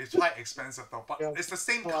should. It's quite expensive, though. But it's the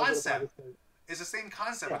same concept. It's the same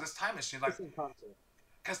concept with this time machine. Like,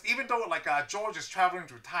 because even though, like, George is traveling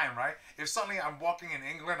through time, right? If suddenly I'm walking in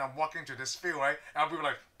England, I'm walking to this field, right? And I'll be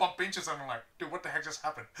like, bump into something like, dude, what the heck just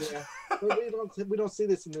happened? Yeah. But we don't see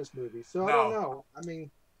this in this movie. So I don't know. I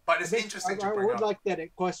mean... But it's interesting to bring up. I would like that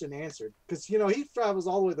question answered. Because, you know, he travels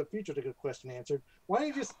all the way to the future to get a question answered. Why don't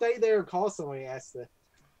you just stay there and call somebody and ask the...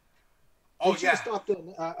 Oh, should have stopped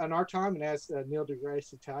in our time and asked Neil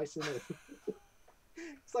deGrasse Tyson.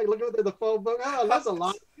 It's like, look at the phone book. Oh, there's a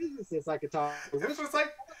lot of physicists I could talk to. It was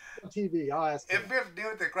like... On TV, I'll ask him. If we have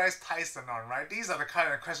Neil deGrasse Tyson on, right, these are the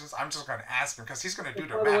kind of questions I'm just going to ask him because he's going to do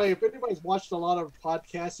the math. By the way, if anybody's watched a lot of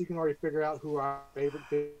podcasts, you can already figure out who our favorite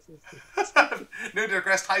physicists. Neil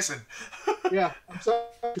deGrasse Tyson. Yeah, I'm sorry.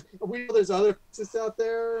 We know there's other physicists out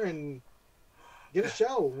there, and get a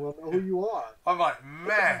show. We'll know who you are. I'm like,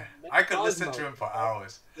 man, I could listen to him for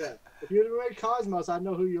hours. Yeah, if you made Cosmos, I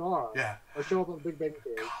know who you are. Yeah. Or show up on Big Bang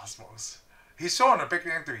Theory. Cosmos. He's showing a Big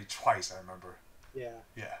Bang Theory twice, I remember. Yeah.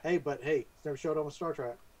 Yeah. Hey, he's never showed up on Star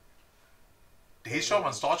Trek. Did he show up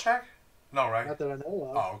on Star Trek? No, right? Not that I know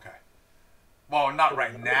of. Oh, okay. Well, not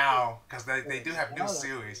right now, because they do have new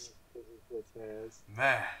series.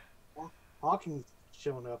 Man. Hawking's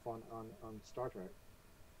showing up on Star Trek.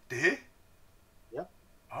 Did he? Yep.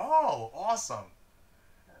 Oh, awesome.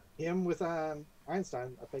 Him with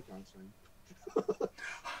Einstein, a fake Einstein.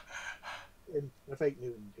 And a fake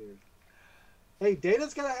Newton, too. Hey,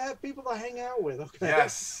 Data's got to have people to hang out with, okay?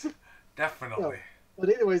 Yes, definitely. So, but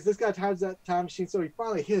anyways, this guy times that time machine, so he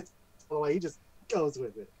finally hits all the way. He just goes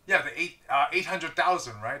with it. Yeah, the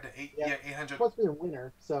 800,000, right? The 800. It's supposed to be a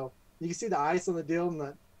winter, so you can see the ice on the deal, and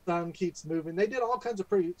the sun keeps moving. They did all kinds of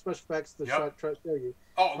pretty special effects to try to show you.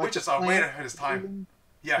 Oh, like which is way ahead of his time.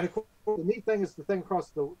 Yeah. And of course, the neat thing is the thing across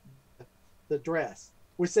the dress,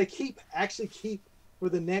 which they actually keep for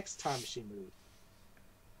the next time machine movie.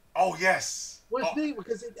 Oh yes. Well, it's neat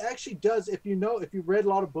because it actually does. If you read a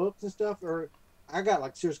lot of books and stuff, or I got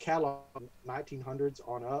like Sears catalog 1900s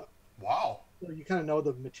on up. Wow. So you kind of know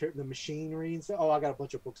the machinery and stuff. Oh, I got a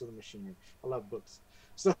bunch of books on the machinery. I love books.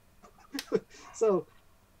 So,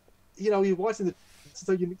 you're watching the.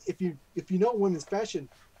 So if you know women's fashion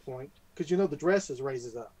point, because you know the dresses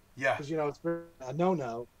raises up. Yeah. Because it's very a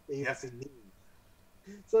no. Even see me.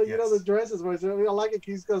 So you know the dresses raises up. I like it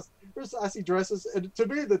because I see dresses, and to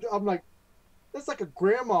me I'm like, that's like a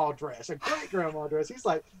grandma dress, a great grandma dress. He's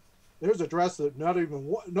like, there's a dress that no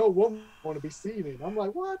woman want to be seen in. I'm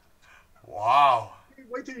like, what? Wow.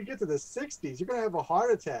 Wait till you get to the 60s. You're gonna have a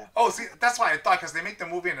heart attack. Oh, see, that's why I thought, because they make the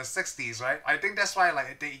movie in the 60s, right? I think that's why,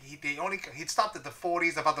 like, he stopped at the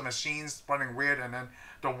 40s about the machines running weird, and then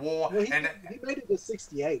the war. Well, he made it to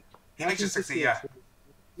 68. He made it to 60, yeah.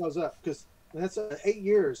 Goes up because that's 8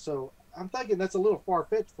 years. So I'm thinking that's a little far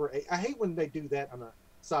fetched for 8. I hate when they do that on a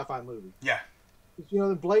sci-fi movie. Yeah.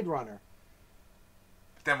 The Blade Runner.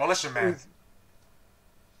 Demolition Man.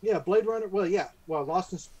 Yeah, Blade Runner. Well, yeah. Well,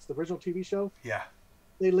 Lost in Space, the original TV show. Yeah.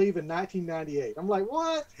 They leave in 1998. I'm like,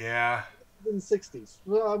 what? Yeah. In the 60s.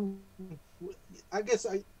 Well, I guess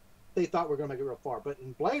they thought we were going to make it real far. But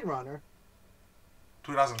in Blade Runner.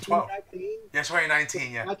 2012. 2019? Yeah,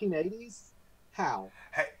 2019, yeah. 1980s? How?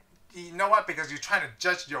 Hey, you know what? Because you're trying to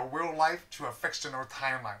judge your real life to a fictional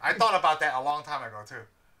timeline. I thought about that a long time ago, too.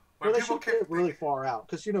 When Well, they people should get really far out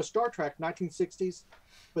because Star Trek 1960s,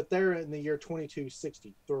 but they're in the year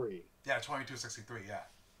 2263. Yeah, 2263. Yeah.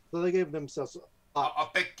 So they gave themselves A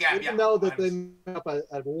big gap. even though that they made up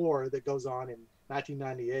a war that goes on in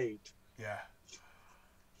 1998. Yeah.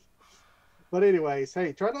 But anyways,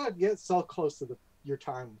 hey, try not to get so close to your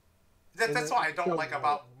time. That's what I don't like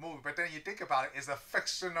about movie. But then you think about it, it's a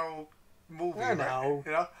fictional movie. I know. Right?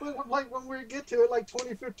 You know? But like when we get to it, like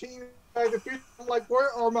 2015, I'm like,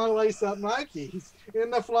 where are my lace-up Nikes?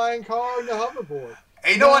 In the flying car and the hoverboard.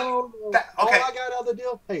 And you know what? Okay. All I got out of the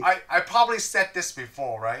deal. Hey, I probably said this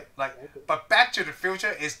before, right? Like, but Back to the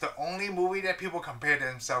Future is the only movie that people compare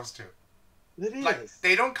themselves to. It is. Like,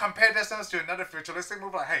 they don't compare themselves to another futuristic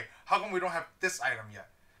movie. Like, hey, how come we don't have this item yet?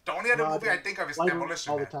 The only other movie I think of is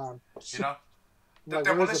Demolition Man. All the time. You know? The like,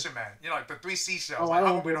 Demolition Man. You know, like the 3 seashells. Oh, like, I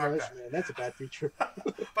how don't come we don't have that? Man. That's a bad feature.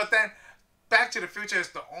 But then, Back to the Future is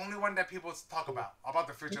the only one that people talk about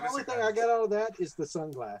the futuristic. The only thing I got out of that is the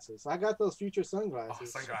sunglasses. I got those future sunglasses.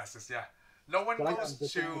 Oh, sunglasses, yeah. No one But goes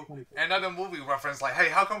to another movie reference like, hey,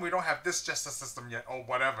 how come we don't have this justice system yet? Or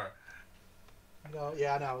whatever. No,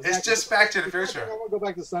 yeah, I know. Exactly. It's just Back to the Future. I want to go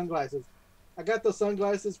back to sunglasses. I got those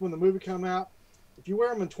sunglasses when the movie come out. If you wear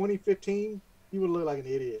them in 2015, you would look like an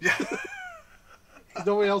idiot. Yeah.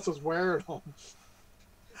 Nobody else was wearing them.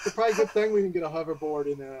 It's probably a good thing we didn't get a hoverboard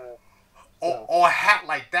in or a hat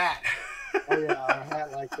like that. Oh yeah, a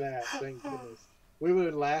hat like that. Thank goodness. We would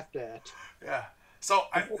have laughed at. Yeah. So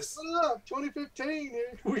what's up? 2015,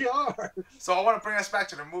 here we are. So I want to bring us back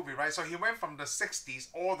to the movie, right? So he went from the 60s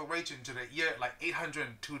all the way into the year like 800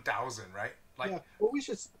 and 2000, right? Like, yeah. Well, we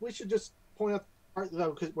should just point out the part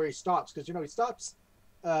though, where he stops, because he stops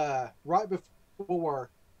right before World War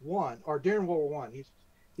One or during World War One. He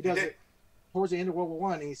does it towards the end of World War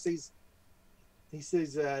One, and he thinks it's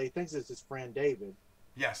his friend David.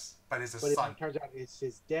 Yes, but it's his son. It turns out it's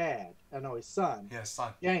his dad. I know his son. Yeah, his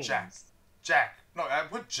son. James. Jack. No, I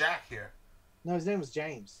put Jack here. No, his name was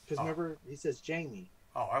James. Because remember, he says Jamie.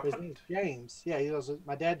 Oh, his name's James. Yeah, he goes,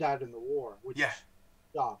 my dad died in the war. Which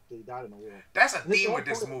shocked that he died in the war. That's a theme with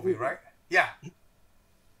this movie, right? Yeah.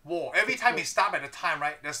 War. Every time he stops at a time,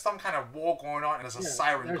 right, there's some kind of war going on and there's a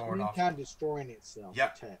siren going off. Mankind destroying itself.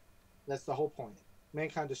 Yep. That's the whole point.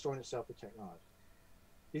 Mankind destroying itself with technology.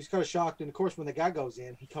 He's kind of shocked, and of course, when the guy goes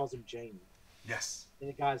in, he calls him Jamie. Yes. And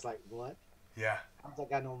the guy's like, "What? Yeah. How does that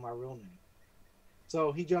guy know my real name?"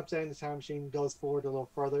 So he jumps in the time machine, goes forward a little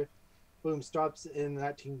further. Boom! Stops in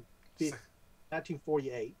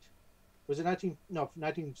 1948. Was it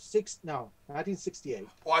 1968?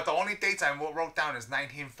 Well, the only dates I wrote down is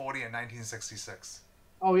 1940 and 1966.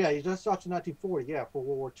 Oh yeah, he just stops in 1940. Yeah, for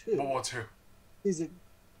World War II. World War II.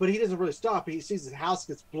 But he doesn't really stop. He sees his house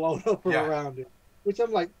gets blown up around him. Which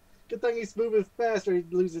I'm like, good thing he's moving faster. He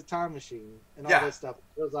loses time machine and all that stuff.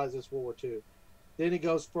 He realizes it's World War II. Then he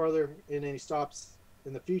goes further, and then he stops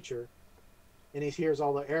in the future, and he hears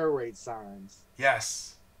all the air raid sirens.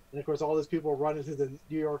 Yes. And of course, all these people running through the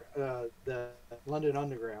New York, the London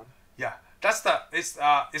Underground. Yeah,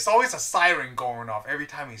 it's always a siren going off every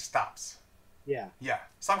time he stops. Yeah. Yeah,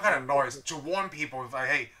 some kind of noise to warn people like,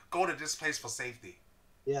 hey, go to this place for safety.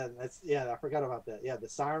 Yeah, I forgot about that. Yeah, the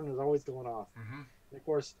siren is always going off. Mm-hmm. And of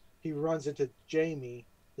course, he runs into Jamie,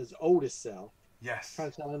 his oldest self. Yes.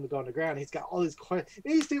 Trying to tell him to go underground. He's got all these questions.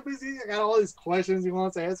 He's too busy. He got all these questions he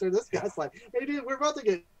wants to answer. This guy's like, "Hey, dude, we're about to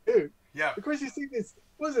get nuked." Yeah. Of course, you see this.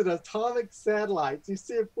 What is it? Atomic satellites. You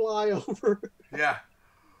see it fly over. Yeah.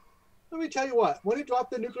 Let me tell you what. When he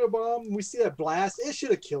dropped the nuclear bomb, we see a blast. It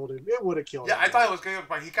should have killed him. It would have killed him. Yeah, I thought it was good,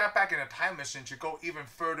 but he got back in a time machine to go even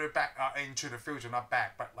further back into the future. Not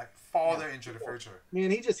back, but like farther into the future.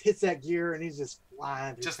 Man, he just hits that gear and he's just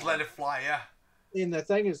flying. Just let it fly, yeah. And the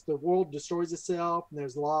thing is, the world destroys itself, and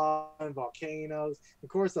there's lava and volcanoes. Of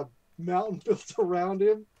course, a mountain built around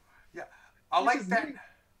him. Yeah, I like that. Neat.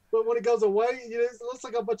 But when it goes away, it looks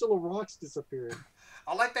like a bunch of little rocks disappearing.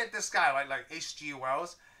 I like that this guy, like H.G.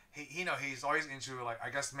 Wells, he's always into, like, I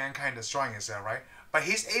guess mankind destroying itself, right? But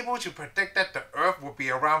he's able to predict that the Earth will be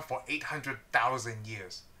around for 800,000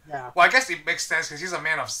 years. Yeah. Well, I guess it makes sense because he's a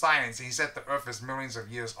man of science, and he said the Earth is millions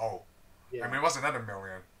of years old. Yeah. I mean, what's another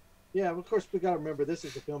million? Yeah, of course, we got to remember this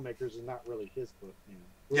is the filmmakers and not really his book.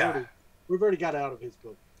 We've already got out of his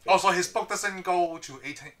book. Oh, so his book doesn't go to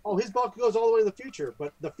 18... Oh, his book goes all the way to the future,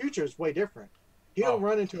 but the future is way different. He don't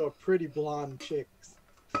run into a pretty blonde chick.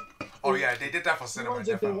 Oh, yeah, they did that for cinema,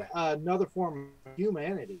 definitely. Into another form of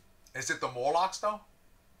humanity. Is it the Morlocks, though?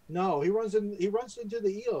 No, he runs into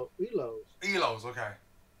the Elos. Elos, okay.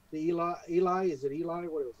 The Eli, is it Eli?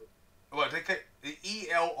 What is it? Well, the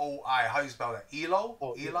E-L-O-I, how do you spell that? Elo?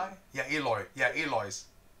 Oh, Eli? Yeah, Eloi. Yeah, Elois.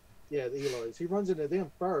 Yeah, the Elois. He runs into them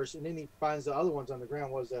first, and then he finds the other ones on the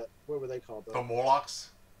ground. What was that? What were they called? The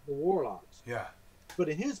Morlocks. The Warlocks. Yeah. But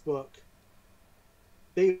in his book,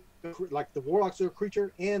 they like the Warlocks are a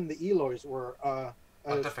creature, and the Elois were a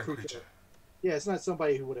different creature. Yeah, it's not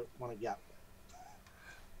somebody who would have want to get.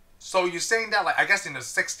 So you're saying that, like, I guess in the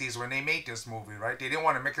 60s when they made this movie, right? They didn't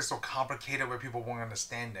want to make it so complicated where people won't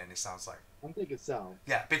understand it, it sounds like. I'm thinking so.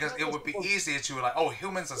 Yeah, because it would be easier to, like, oh,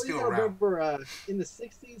 humans are still I around. remember in the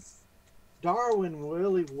 60s, Darwin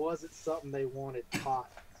really wasn't something they wanted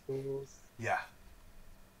taught in schools. Yeah.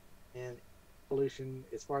 And evolution,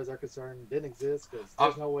 as far as they're concerned, didn't exist because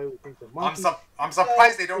there's no way we think the monkeys. I'm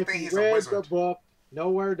surprised they don't think he's a wizard. Read the book,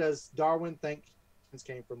 nowhere does Darwin think humans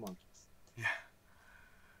came from monkeys. Yeah.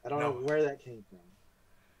 I don't know where that came from.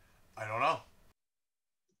 I don't know.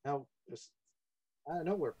 No, I don't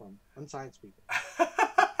know where from. Unscience people.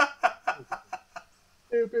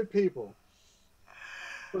 Stupid people.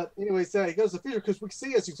 But anyway, so he goes to the future because we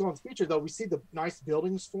see as he's going to the future, though, we see the nice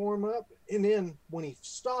buildings form up. And then when he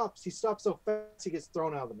stops so fast, he gets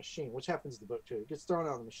thrown out of the machine, which happens in the book, too. He gets thrown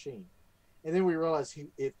out of the machine. And then we realize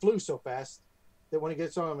it flew so fast that when he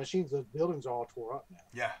gets on the machines, those buildings are all tore up now.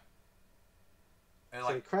 Yeah. And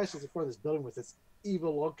so he crashes in front of this building with this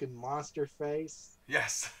evil-looking monster face.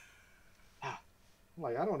 Yes. I'm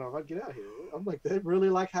like, I don't know if I'd get out here. I'm like, they really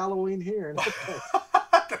like Halloween here.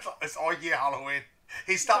 It's all year Halloween.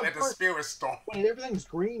 He stopped at the spirit store. Everything's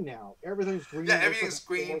green now. Everything's green. Yeah, everything's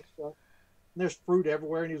green. And there's fruit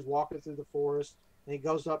everywhere, and he's walking through the forest. And he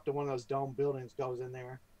goes up to one of those dome buildings, goes in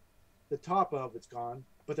there. The top of it's gone,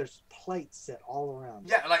 but there's plates set all around.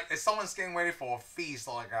 Yeah, like if someone's getting ready for a feast,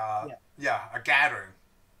 like a gathering.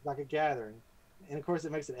 Like a gathering. And of course,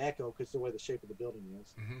 it makes an echo because the way the shape of the building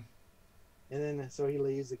is. Mm-hmm. And then so he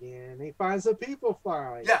leaves again. And he finds the people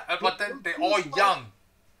finally. Yeah, but then they're all young.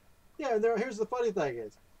 Yeah, and here's the funny thing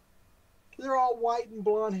is, they're all white and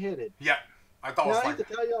blonde headed. Yeah, I thought. I hate to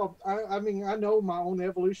tell y'all, I mean, I know my own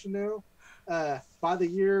evolution now. By the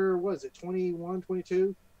year, what is it, 21,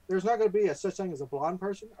 22? There's not going to be a such thing as a blonde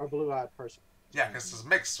person or blue-eyed person. Yeah, because it's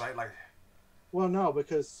mixed, right? Like. Well, no,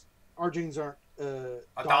 because our genes aren't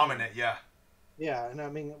dominant. Yeah. Yeah, and I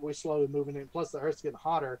mean, we're slowly moving in. Plus, the Earth's getting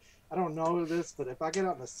hotter. I don't know this, but if I get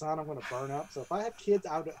out in the sun, I'm going to burn up. So if I have kids,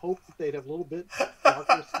 I would hope that they'd have a little bit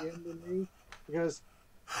darker skin than me, because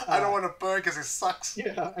I don't want to burn because it sucks.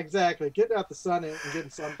 Yeah, exactly. Getting out the sun and getting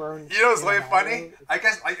sunburned. You know what's really funny? I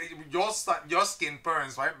guess your skin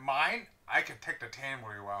burns, right? Mine, I can take the tan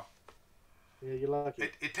really well. Yeah, you're lucky.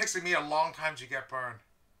 It takes me a long time to get burned.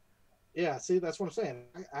 Yeah, see, that's what I'm saying.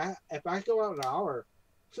 If I go out an hour,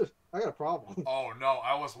 I got a problem. Oh no,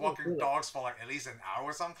 I was walking dogs for like at least an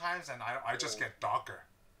hour sometimes, and I just get darker.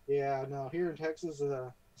 Yeah, no, here in Texas,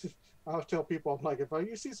 I always tell people, I'm like, if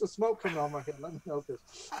you see some smoke coming on my head, let me know, because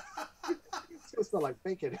it's gonna smell like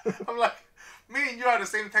bacon. I'm like, me and you are the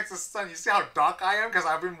same Texas sun. You see how dark I am because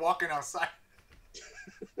I've been walking outside.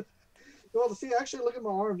 Well, see, actually, look at my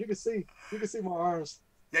arms. You can see my arms.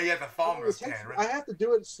 Yeah, the farmer's tan, right? I have to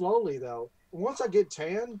do it slowly though. Once I get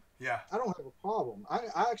tan, yeah, I don't have a problem. I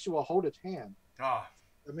actually will hold a tan. Oh.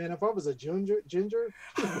 I mean, if I was a ginger,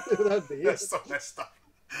 that'd be it. That's so messed up.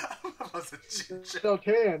 I was a ginger. No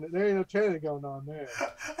tan. There ain't no tanning going on there.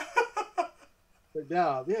 But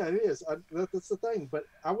no, yeah, it is. That's the thing. But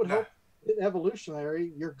I would hope in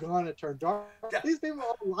evolutionary, you're gonna turn dark. Yeah. These people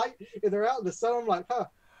are light, and they're out in the sun. I'm like, huh.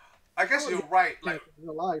 I guess you're right. Like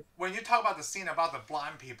life. When you talk about the scene about the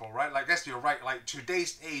blind people, right? Like, I guess you're right. Like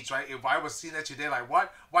today's age, right? If I was seeing that today, like,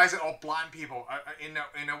 what? Why is it all blind people? In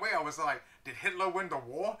a way, I was like, did Hitler win the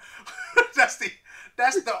war? that's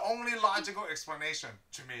the only logical explanation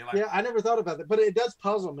to me. Like, yeah, I never thought about that, but it does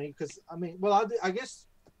puzzle me because I mean, well, I guess,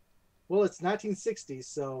 well, it's 1960s,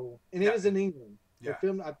 so and it is in England. Yeah,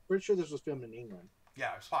 I'm pretty sure this was filmed in England.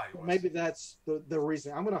 Yeah, it's probably was. Maybe that's the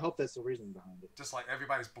reason. I'm gonna hope that's the reason behind it. Just like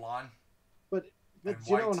everybody's blonde. But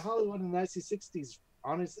you know, in Hollywood in the 1960s,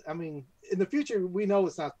 honestly, I mean, in the future, we know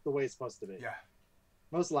it's not the way it's supposed to be. Yeah.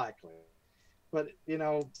 Most likely. But you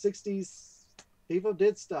know, 60s people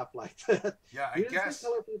did stuff like that. Yeah, I guess.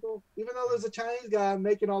 Color people, even though there's a Chinese guy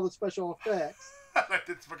making all the special effects.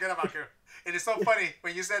 Forget about you. It is so funny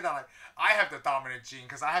when you said that. Like, I have the dominant gene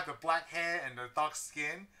because I have the black hair and the dark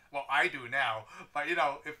skin. Well, I do now, but you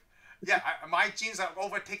know, my genes are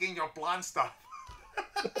overtaking your blonde stuff.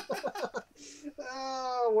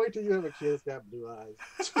 Oh, wait till you have a kid that's got blue eyes.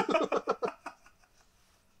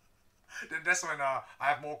 Then that's when I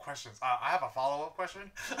have more questions. I have a follow-up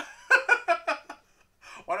question.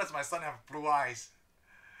 Why does my son have blue eyes?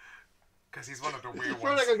 Because he's one of the weird ones.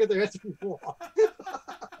 You're not gonna get the answer before.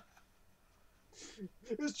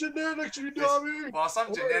 It's genetics, you dummy. Well,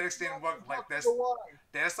 some Or genetics it's didn't not work like the this. wife.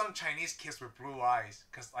 There's some Chinese kids with blue eyes,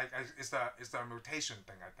 cause like it's the mutation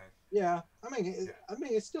thing, I think. Yeah, Yeah. I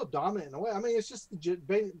mean, it's still dominant in a way. I mean, it's just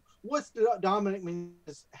what's dominant means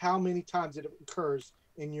is how many times it occurs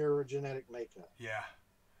in your genetic makeup. Yeah.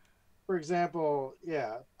 For example,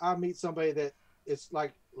 yeah, I meet somebody that it's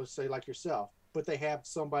like, let's say, like yourself, but they have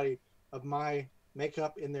somebody of my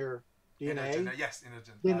makeup in their DNA. Yes, in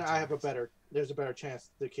the Then I have genetics. there's a better chance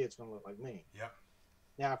the kid's gonna look like me. Yep.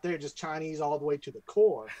 Now, if they're just Chinese all the way to the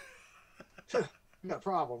core, we got a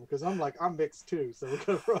problem because I'm mixed too, so we got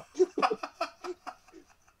a problem.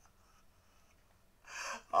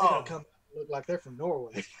 They don't Oh. come look like they're from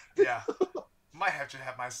Norway. Yeah. Might have to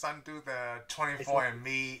have my son do the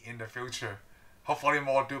 24andMe in the future. Hopefully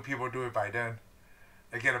more people do it by then.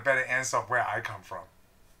 They get a better answer of where I come from.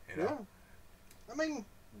 You know? Yeah, I mean,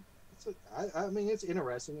 I mean, it's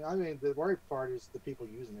interesting. I mean, the worry part is the people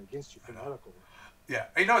using it against you phonetically. Yeah.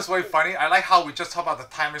 You know, it's very funny. I like how we just talk about the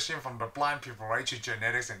time machine from the blind people right to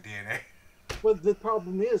genetics and DNA. But the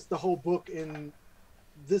problem is the whole book, and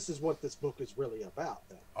this is what this book is really about.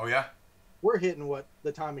 Though. Oh, yeah? We're hitting what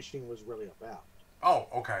the time machine was really about. Oh,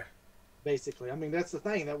 okay. Basically, I mean, that's the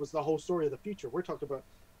thing. That was the whole story of the future. We're talking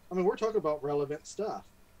about relevant stuff.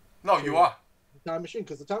 No, you are. The time machine,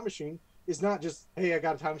 because the time machine is not just, hey, I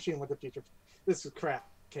got a time machine with the future. This is crap.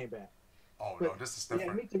 Came back. Oh, But, no, this is different.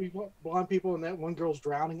 Yeah, meet the blonde people, and that one girl's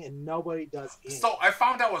drowning, and nobody does anything. So I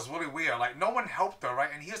found that was really weird. Like no one helped her, right?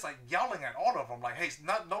 And he was like yelling at all of them, like, "Hey,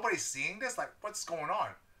 nobody's seeing this. Like, what's going on?"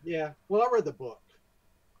 Yeah. Well, I read the book.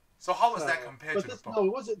 So how was that compared to the book? No,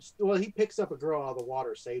 it wasn't. Well, he picks up a girl out of the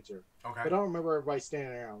water, saves her. Okay. But I don't remember everybody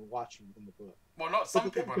standing around watching in the book. Well, not some the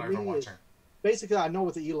thing people are to not even me is- watching. Basically, I know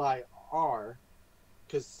what the Eli are,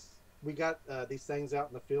 because we got these things out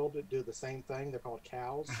in the field that do the same thing. They're called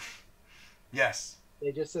cows. Yes.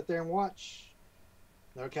 They just sit there and watch.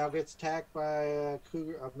 Their cow gets attacked by a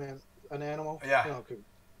cougar, an animal. Yeah. No, cougar.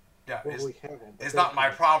 Yeah. Well, we have them, but It's they're not my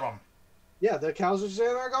cows. problem. Yeah, the cows are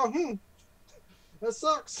sitting there going, that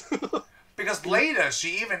sucks. Because later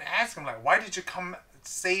she even asked him like, "Why did you come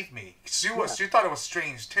save me?" She thought it was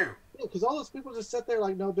strange too. Yeah, because all those people just sit there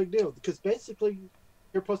like no big deal. Because basically,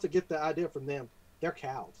 you're supposed to get the idea from them. They're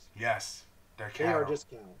cows. Yes, they're They cattle. are just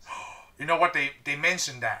cows. You know what? They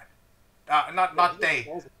mentioned that. Not they.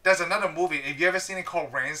 There's another movie. Have you ever seen it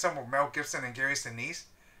called Ransom with Mel Gibson and Gary Sinise?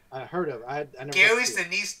 I heard of it. I never Gary seen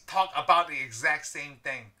it. Sinise talked about the exact same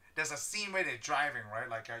thing. There's a scene where they're driving, right?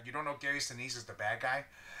 Like, you don't know Gary Sinise is the bad guy.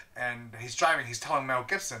 And he's driving. He's telling Mel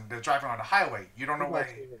Gibson, they're driving on the highway. You don't know where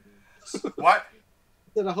What?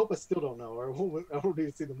 Then I hope I still don't know, or I won't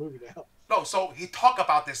even see the movie now. No, so he talked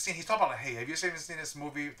about this scene. He talked about, like, hey, have you seen this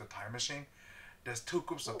movie, The Time Machine? There's two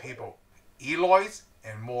groups of people. Elois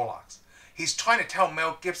and Morlocks. He's trying to tell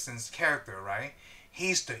Mel Gibson's character, right?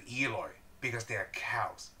 He's the Eloi because they're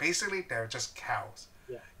cows. Basically, they're just cows.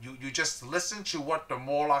 Yeah. You just listen to what the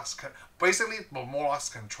Morlocks basically the Morlocks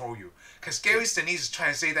control you. Because Gary Sinise is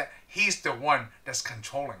trying to say that he's the one that's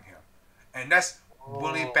controlling him, and that's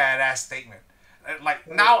really badass statement. Like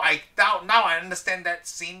now I understand that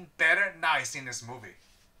scene better. Now I seen this movie.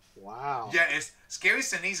 Wow. Yeah, it's Gary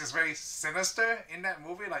Sinise is very sinister in that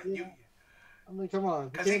movie. Like Yeah. I mean, come on.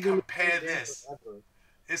 because You he can't do the compared same this. thing forever.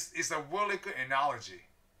 It's a really good analogy.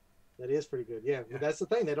 That is pretty good. Yeah, but that's the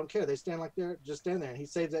thing. They don't care. They stand like they're just stand there, and he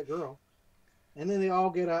saves that girl. And then they all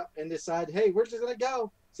get up and decide, hey, we're just gonna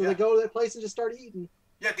go. So they go to that place and just start eating.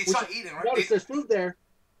 Yeah, they start eating, right? Notice there's food there.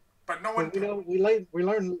 But no one. But we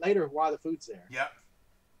learn later why the food's there. Yep.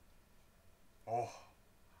 Oh.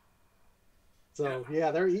 So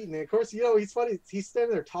yeah, they're eating. And of course, he's funny. He's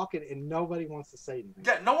standing there talking, and nobody wants to say anything.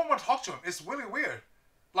 Yeah, no one wants to talk to him. It's really weird.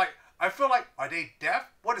 Like, I feel like, are they deaf?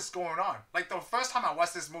 What is going on? Like, the first time I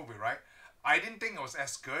watched this movie, right? I didn't think it was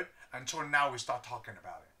as good until now we start talking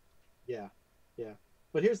about it. Yeah, yeah.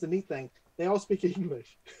 But here's the neat thing: they all speak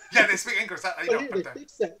English. Yeah, they speak English.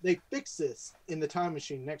 They fix this in the Time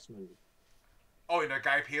Machine next movie. Oh, in the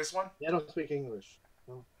Guy Pearce one? They don't speak English.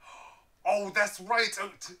 No. Oh, that's right.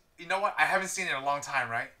 You know what? I haven't seen it in a long time,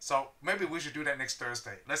 right? So maybe we should do that next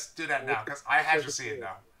Thursday. Let's do that now because I have to see it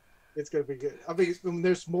now. It's gonna be good. I mean,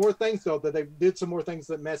 there's more things though that they did some more things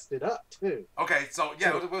that messed it up too. Okay, so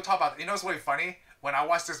yeah, we'll talk about it. You know what's really funny? When I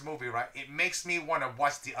watch this movie, right, it makes me want to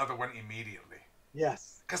watch the other one immediately.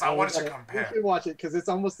 Yes. Because I wanted to compare. You should watch it because it's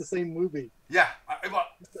almost the same movie. Yeah.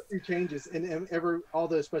 Just a few changes and all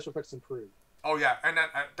the special effects improved. Oh yeah, and then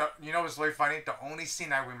you know what's really funny? The only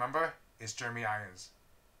scene I remember is Jeremy Irons.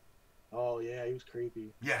 Oh yeah, he was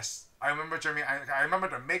creepy. Yes, I remember Jeremy Irons. I remember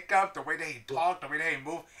the makeup, the way that he talked, the way that he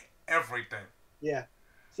moved, everything. Yeah.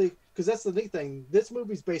 See, because that's the neat thing. This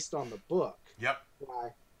movie's based on the book. Yep. Why?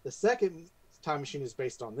 The second time machine is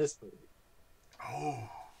based on this movie. Oh.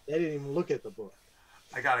 They didn't even look at the book.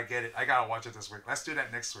 I gotta get it. I gotta watch it this week. Let's do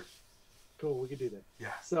that next week. Cool, we can do that.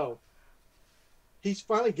 Yeah. So he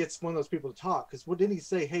finally gets one of those people to talk. Because what didn't he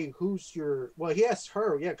say? Hey, who's your? Well, he asked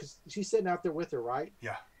her. Yeah, because she's sitting out there with her, right?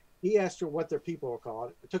 Yeah. He asked her what their people are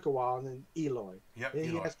called. It took a while, and then Eloi. Yep. Then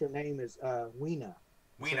Eloi. he asked her name is Weena.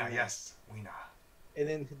 Weena, yes. Weena. And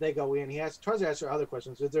then they go in. He tries to ask her other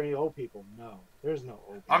questions. Is there any old people? No, there's no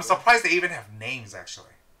old people. I'm surprised they even have names,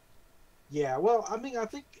 actually. Yeah, well, I mean, I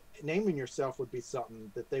think naming yourself would be something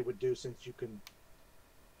that they would do since you can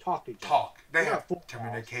talk to each other. They have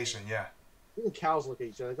communication, yeah. Even cows look at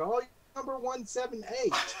each other. They go, oh, number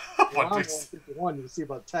 178. What Well, I'm this? 151. You can see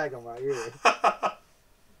about the tag on my ear.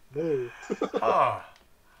 Boo. Oh,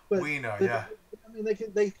 But Weena, the- yeah. I mean,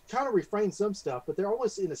 they kind of refrain some stuff, but they're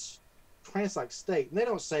always in a trance-like state, and they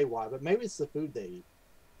don't say why. But maybe it's the food they eat.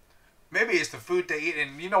 Maybe it's the food they eat,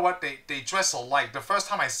 and you know what? They dress alike. The first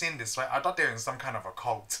time I seen this, right, I thought they were in some kind of a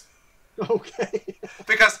cult. Okay.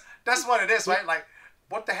 Because that's what it is, right? Like,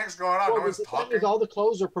 what the heck's going on? Well, No one's the thing talking. is, all the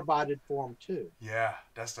clothes are provided for them too. Yeah,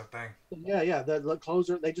 that's the thing. Yeah. The clothes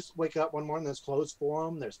are. They just wake up one morning. There's clothes for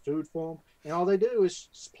them. There's food for them, and all they do is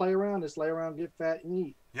just play around, just lay around, get fat, and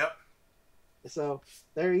eat. Yep. So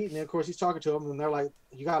they're eating. And of course, he's talking to them, and they're like,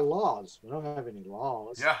 "You got laws? We don't have any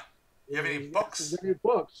laws." Yeah. You have any books? "Is there any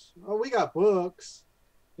books? Oh, we got books.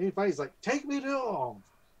 And he's like, "Take me to them."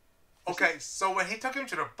 Okay, so when he took him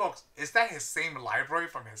to the books, is that his same library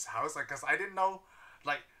from his house? Like, cause I didn't know,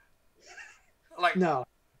 like. No.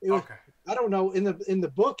 It was, Okay. I don't know. In the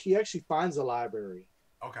book, he actually finds a library.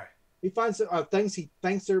 Okay. He finds things he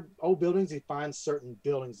thinks are old buildings. He finds certain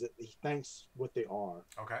buildings that he thinks what they are,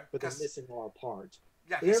 Okay. but they're 'Cause- missing all parts.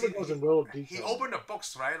 Yeah. He 'cause never goes in real detail. He opened the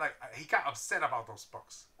books, right? Like, he got upset about those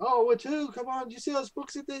books. Oh, what too? Come on, you see those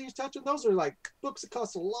books that he's touching? Those are like books that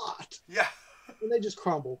cost a lot, Yeah. and they just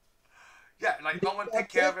crumble. Yeah. Like, no one take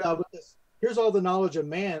care of it. Though, because here's all the knowledge of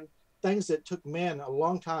man, things that took man a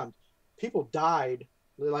long time. People died.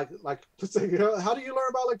 Like let's say, how do you learn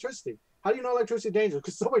about electricity? How do you know electricity is dangerous?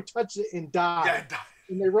 Because somebody touched it and died. Yeah. It died.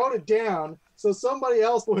 And they wrote it down so somebody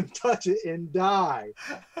else wouldn't touch it and die.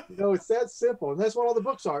 It's that simple. And that's what all the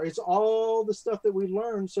books are. It's all the stuff that we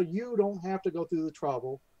learn so you don't have to go through the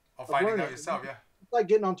trouble Or finding learning. out yourself, yeah. It's like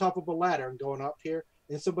getting on top of a ladder and going up here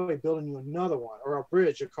and somebody building you another one or a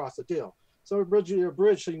bridge across the deal. So a bridge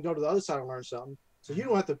so you can go to the other side and learn something. So you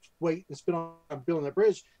don't have to wait and spend on building a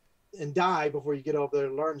bridge and die before you get over there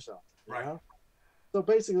and learn something. You Right. know? So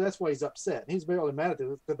basically that's why he's upset. He's barely mad at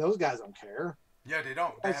them because those guys don't care. Yeah, they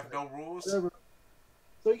don't. They have no rules. Whatever.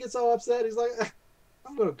 So he gets all upset. He's like,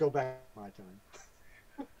 I'm going to go back to my time.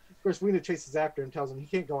 Of course, Weena chases after him and tells him he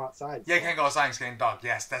can't go outside. Yeah, you can't go outside and getting dark.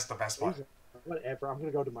 Yes, that's the best part. He's like, whatever, I'm going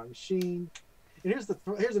to go to my machine. And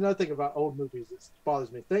here's another thing about old movies that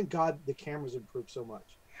bothers me. Thank God the cameras improved so much.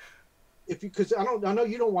 Because I know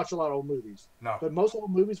you don't watch a lot of old movies. No. But most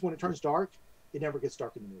old movies, when it turns dark, it never gets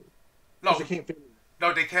dark in the movie. No, They can't film it.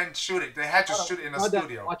 no, they can't shoot it. They had to shoot it in a My dad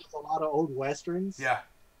studio. watches a lot of old westerns. Yeah.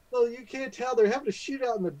 So you can't tell. They're having to shoot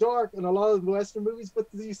out in the dark in a lot of the Western movies, but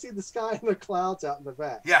you see the sky and the clouds out in the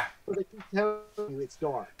back. Yeah. But they keep telling you it's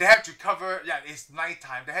dark. They have to cover, yeah, it's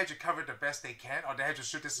nighttime. They have to cover the best they can, or they have to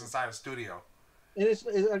shoot this inside a studio. And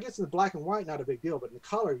I guess in the black and white, not a big deal, but in the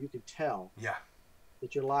color, you can tell Yeah.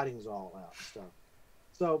 that your lighting's all out and stuff.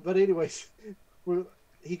 So, but anyways,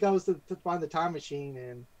 he goes to find the time machine,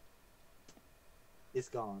 and it's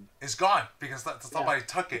gone. It's gone because somebody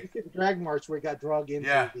took You it. see the drag marks where he got drug into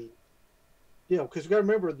Yeah. the deal. Because we got to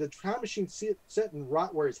remember, the time machine set in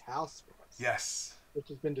right where his house was. Yes. Which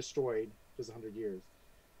has been destroyed for 100 years.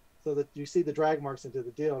 So that you see the drag marks into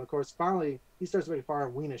the deal. And of course, finally, he starts making fire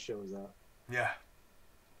and Weena shows up. Yeah.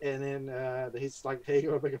 And then he's like, hey, you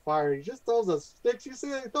want to make a fire? He just throws the sticks. You see,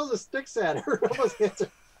 he throws the sticks at her. Almost hits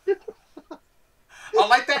her. I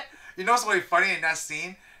like that. You know what's really funny in that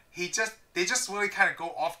scene? They just really kind of go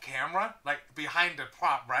off camera, like behind the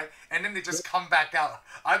prop, right? And then they just come back out.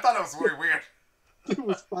 I thought it was really weird. It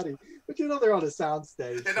was funny. But they're on a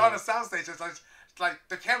soundstage. And on the soundstage, it's like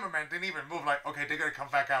the cameraman didn't even move. Like, okay, they're gonna come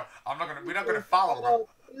back out. We're not gonna follow them.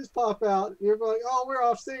 They just pop out. You're like, oh, we're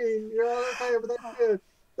off scene. You're like, okay, everything's good.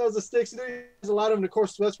 Those the sticks. And there's a lot of them. Of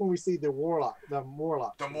course, that's when we see the Morlocks. The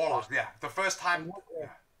Morlocks, yeah. The first time. Yeah.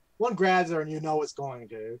 One grabs her, and you know it's going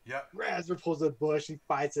to. Yep. Grabs her, pulls the bush, he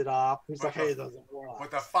fights it off. He's like, hey, those are Morlocks.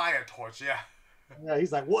 With a fire torch, yeah. Yeah,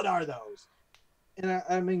 he's like, what are those? And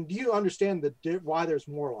I mean, do you understand why there's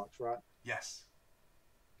Morlocks, right? Yes.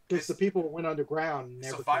 Because the people who went underground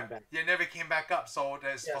never came back. Yeah, never came back up. So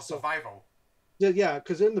there's for survival. Yeah,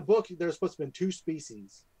 because in the book there's supposed to have been two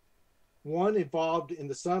species. One evolved in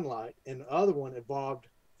the sunlight, and the other one evolved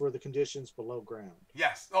for the conditions below ground.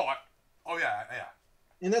 Yes. Oh yeah, yeah.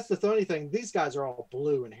 And that's the funny thing. These guys are all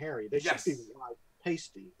blue and hairy. They should Yes. be white,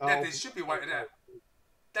 pasty. Yeah, they should be white. Yeah.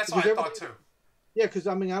 That's Because what I thought too. Yeah, because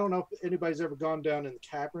I mean, I don't know if anybody's ever gone down in the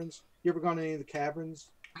caverns. You ever gone to any of the caverns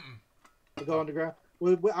to go underground?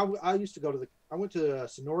 Well, I used to go to I went to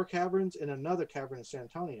Sonora Caverns and another cavern in San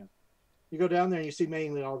Antonio. You go down there and you see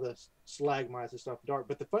mainly all the stalagmites and stuff dark.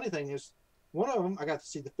 But the funny thing is, one of them I got to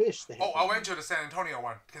see the fish. They had I went to the San Antonio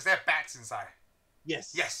one because they have bats inside.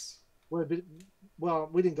 Yes. Yes. Well,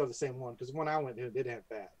 we didn't go to the same one because the one I went to didn't have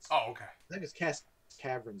bats. Oh, okay. I think it's Cass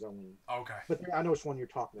Caverns only. Okay. But I know which one you're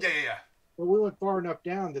talking about. Yeah. But we went far enough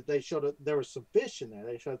down that they showed there was some fish in there.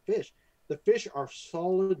 They showed fish. The fish are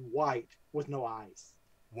solid white with no eyes.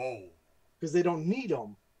 Whoa. Because they don't need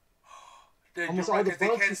them. Almost all the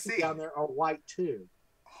bugs you see down there are white too.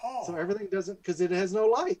 Oh. So everything doesn't, because it has no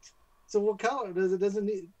light. So what color does it? Doesn't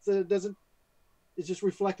need. So it doesn't. It's just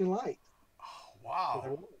reflecting light. Oh,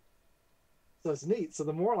 wow. So it's neat. So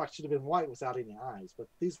the Morlocks should have been white without any eyes, but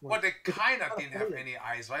these ones. Well, they kind of didn't have any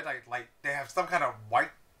eyes, right? Like they have some kind of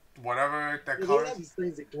white, whatever that Yeah, color. they have these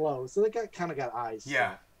things that glow, so they kind of got eyes.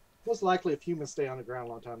 Yeah. So most likely, if humans stay on the ground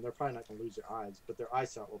a long time, they're probably not going to lose their eyes, but their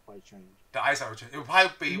eyesight will probably change. The eyesight will change. It would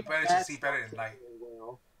probably be better to see better at night.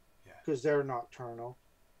 Well, yeah. Because they're nocturnal.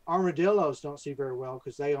 Armadillos don't see very well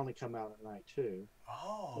because they only come out at night too.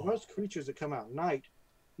 Oh. So most creatures that come out at night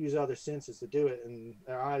use other senses to do it, and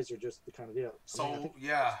their eyes are just the kind of deal. So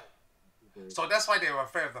yeah. So that's why they were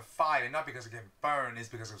afraid of the fire, not because it can burn, it's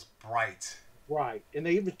because it's bright. Right, and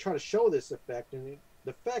they even try to show this effect, and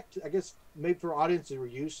the effect, I guess, maybe for audiences who are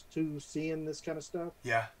used to seeing this kind of stuff.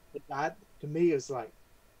 Yeah. That to me is like,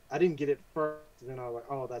 I didn't get it first, and then I was like,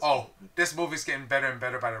 oh, that's. Oh, this movie's getting better and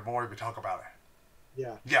better by the more we talk about it.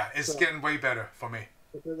 Yeah. Yeah, it's getting way better for me.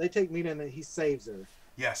 They take Mina and he saves her.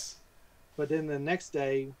 Yes. But then the next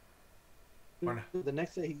day,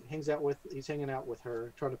 he's hanging out with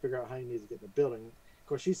her, trying to figure out how he needs to get in the building. Of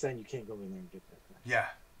course, she's saying you can't go in there and get that thing. Yeah.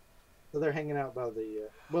 So they're hanging out by the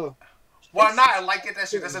I like it that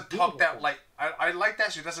she doesn't talk that like. I like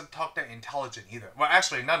that she doesn't talk that intelligent either. Well,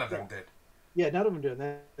 actually, none of them did. Yeah, none of them did.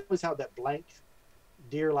 That always have that blank,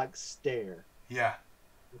 deer-like stare. Yeah.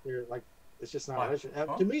 They're like, it's just not.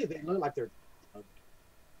 To me, they look like they're.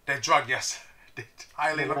 They're drugged, yes. They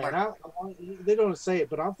highly look like. They don't say it,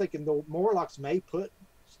 but I'm thinking the Morlocks may put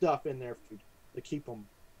stuff in there to keep them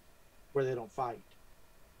where they don't fight.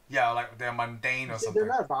 Yeah, like they're mundane or something. They're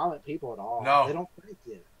not violent people at all. No. They don't fight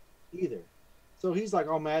yet either. So he's like,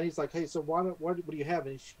 oh man, he's like, hey, so what do you have?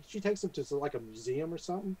 And she takes him to like a museum or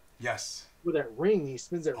something. Yes. With that ring, he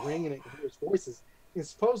spins that ring and it hears voices. And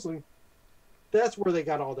supposedly, that's where they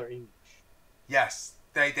got all their English. Yes,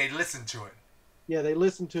 they listened to it. Yeah, they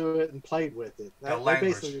listened to it and played with it. The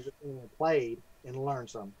language. They basically played and learned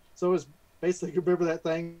something. So it was basically, remember that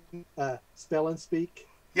thing, spell and speak?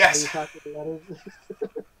 Yes.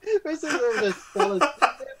 Basically, the spell and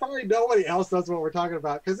probably nobody else knows what we're talking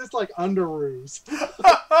about because it's like underoos.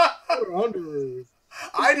 Underoos.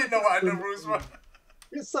 I didn't know what underoos were.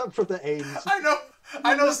 It's something from the 80s.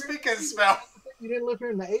 I know speak and spell. You didn't live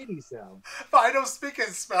here in the 80s, though. But I know speak and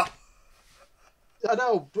spell. I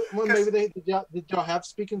know, but maybe did y'all have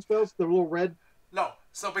speaking spells? The little red. No,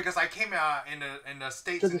 so because I came in the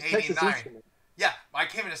States in '89. Yeah, I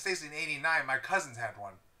came in the States in '89. My cousins had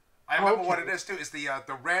one. I remember what it is too. It's the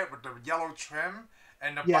red with the yellow trim,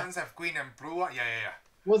 and the buttons have green and blue. Yeah.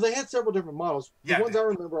 Well, they had several different models. The ones I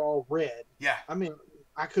remember are all red. Yeah. I mean,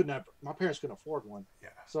 my parents couldn't afford one. Yeah.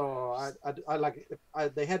 So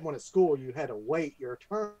they had one at school. You had to wait your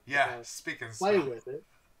turn. Yeah, speak and play with it.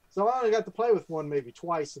 So I only got to play with one maybe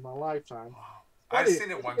twice in my lifetime. Wow. I've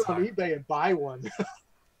seen it one time. On eBay and buy one.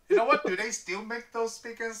 You know what? Do they still make those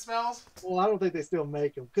speak and spells? Well, I don't think they still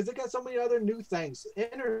make them because they got so many other new things.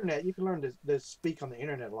 Internet, you can learn to speak on the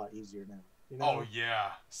internet a lot easier now. You know? Oh yeah,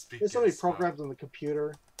 there's so many programs on the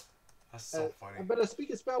computer. That's so funny. But a speak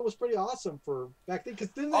and spell was pretty awesome for back then because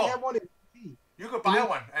didn't they have one in TV? You could buy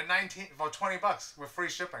one at for $20 with free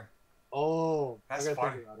shipping. Oh, that's funny.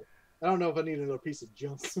 Think about it. I don't know if I need another piece of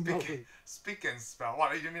junk. Speak and spell.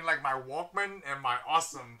 What, you mean like my Walkman and my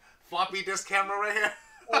awesome floppy disk camera right here?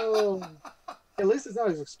 Oh, at least it's not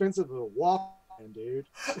as expensive as a Walkman, dude.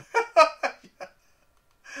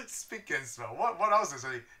 Speak and spell. What else is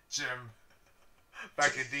a Jim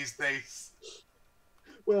back in these days?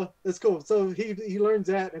 Well, that's cool. So he learns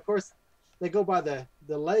that, and of course, they go by the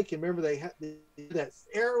lake, and remember they had that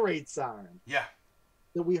air raid siren. Yeah.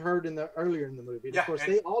 That we heard earlier in the movie. And yeah, of course,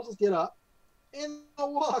 they all just get up and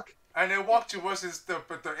they'll walk. And they walk towards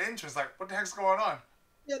the entrance, like, what the heck's going on?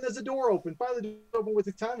 Yeah, there's a door open. Finally, the door open with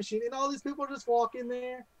the time machine, and all these people just walk in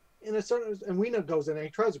there. And Weena goes in there. He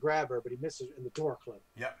tries to grab her, but he misses, and the door closed.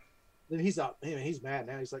 Yep. Then he's up. He's mad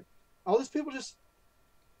now. He's like, all these people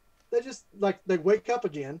they wake up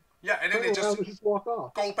again. Yeah, and then they just walk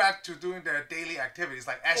off. Go back to doing their daily activities,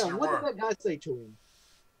 like as you were. What did that guy say to him?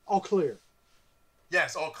 All clear.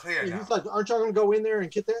 Yes, all clear now. He's like, aren't y'all going to go in there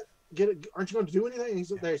and get it? Aren't you going to do anything? And he's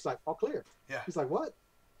there. He's like, all clear. Yeah. He's like, what?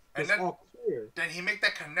 And it's then, all clear. Then he make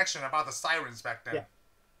that connection about the sirens back then. Yeah.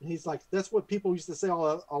 And he's like, that's what people used to say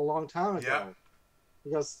a long time ago. Yeah.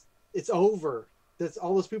 Because it's over. That's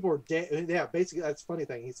all those people are dead. Yeah, basically, that's a funny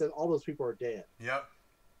thing. He said all those people are dead. Yep.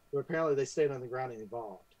 But apparently they stayed on the ground and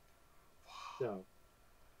evolved. So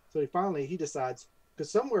he decides,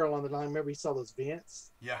 because somewhere along the line, remember he saw those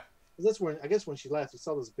vents? Yeah. That's when, I guess when she left, he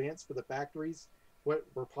saw those vents for the factories, what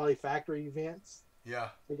were probably factory vents. Yeah.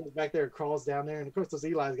 He goes back there and crawls down there, and of course those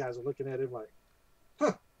Eli guys are looking at him like,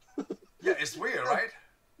 huh. Yeah, it's weird, right?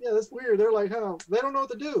 Yeah, that's weird. They're like, huh, they don't know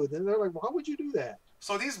what to do. Then they're like, why would you do that?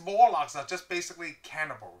 So these Morlocks are just basically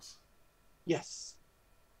cannibals. Yes.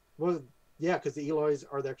 Well, yeah, because the Elois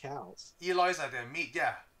are their cows. Elois are their meat,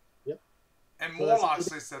 yeah. Yep. And So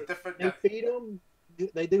Morlocks is a different. They feed them.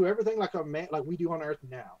 They do everything like we do on Earth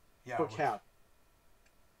now. Yeah. For cows.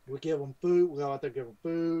 We give them food. We go out there, give them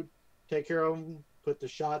food, take care of them, put the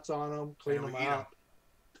shots on them, clean them up,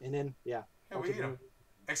 and then Yeah, we eat them.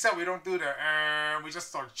 Except we don't do the. We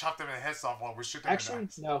just sort of chop them in the heads off while we shoot them. Actually,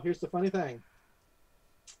 no. Here's the funny thing.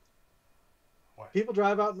 What? People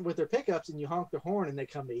drive out with their pickups, and you honk the horn, and they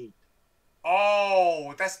come to eat.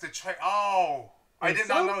 Oh, that's the I did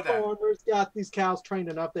not know that. Some farmers got these cows trained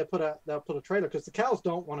enough. They'll put a trailer because the cows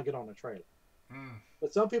don't want to get on the trailer. Mm.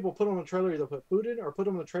 But some people put on a trailer, either put food in or put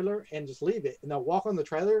them in the trailer and just leave it, and they'll walk on the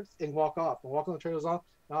trailer and walk off. And walk on the trailers off.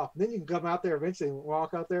 And then you can come out there eventually and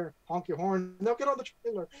walk out there, honk your horn, and they'll get on the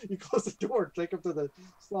trailer. You close the door, take them to the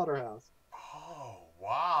slaughterhouse. Oh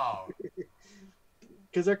wow!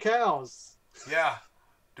 Because they're cows. Yeah,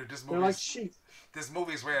 dude, this movie. They're like sheep. This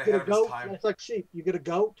movie's way ahead of its time. It's like sheep. You get a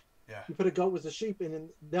goat. Yeah. You put a goat with a sheep, and then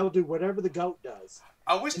they'll do whatever the goat does.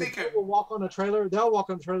 I wish they could. Will walk on a trailer. They'll walk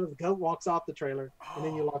on the trailer. The goat walks off the trailer, and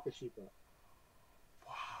then you lock the sheep up.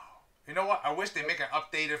 Wow. You know what? I wish they make an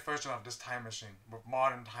updated version of this time machine with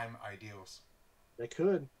modern time ideals. They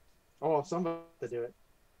could. Oh, somebody to do it.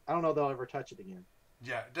 I don't know if they'll ever touch it again.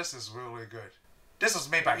 Yeah, this is really good. This was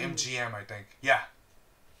made by MGM, I think. Yeah.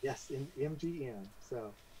 Yes, in MGM.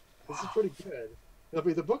 So this is pretty good. I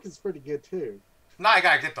mean, the book is pretty good too. Now I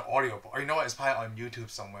gotta get the audio book. Or you know what? It's probably on YouTube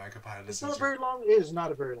somewhere. I could probably listen to it. It's not very long. It is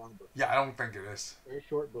not a very long book. Yeah, I don't think it is. Very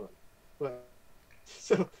short book. But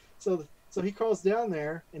so he crawls down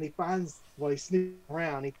there and he finds, well, he sneaks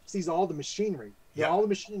around. He sees all the machinery. Yeah. All the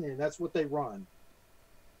machinery. That's what they run.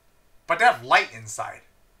 But they have light inside.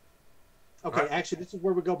 Okay, right? Actually, this is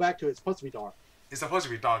where we go back to. It's supposed to be dark. It's supposed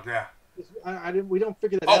to be dark, yeah. We don't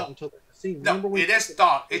figure that out until the scene. No, it is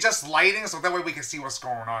dark. It's just lighting, so that way we can see what's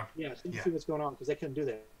going on. Yeah, so you can see what's going on because they couldn't do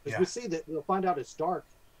that. Because yeah. we see that we'll find out it's dark.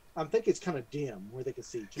 I think it's kind of dim where they can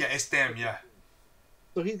see. Yeah, it's dim. Yeah.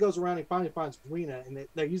 So he goes around and finally finds Rena, and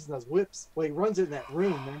they're using those whips. Well, he runs in that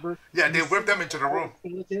room, remember? Yeah, they whip them into the room.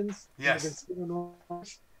 Skeletons. Yes.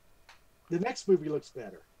 The next movie looks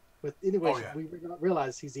better. But anyway, we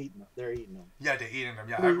realize he's eating them. They're eating them. Yeah, they're eating them.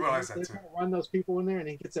 Yeah, I realize that too. They run those people in there, and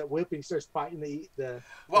he gets that whip, and he starts fighting the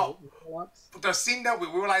the scene that we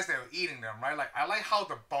realized they were eating them, right? Like, I like how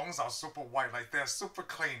the bones are super white. Like, they're super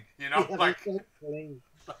clean, you know? Yeah, like, so clean.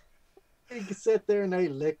 You can sit there and they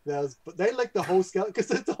lick those, but they lick the whole skeleton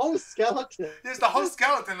because it's the whole skeleton. It's the whole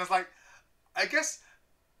skeleton. It's like, I guess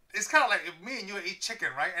it's kind of like if me and you eat chicken,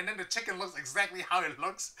 right? And then the chicken looks exactly how it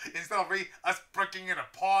looks instead of us breaking it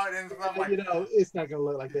apart and stuff like. You know, it's not gonna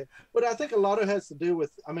look like that. But I think a lot of it has to do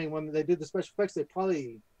with. I mean, when they did the special effects, they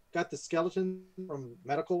probably got the skeleton from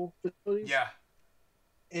medical facilities. Yeah.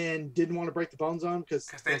 And didn't want to break the bones on because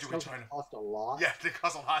they cost a lot. Yeah, they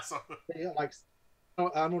cost a lot. So. They got like.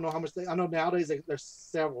 I don't know how much I know nowadays there's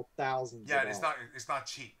several thousands. Yeah, it's not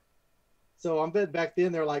cheap. So I bet back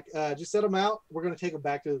then they're like, just set them out. We're gonna take them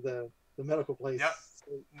back to the medical place. Yep.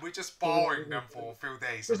 We're just borrowing them for a few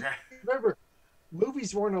days. Okay. Remember,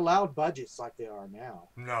 movies weren't allowed budgets like they are now.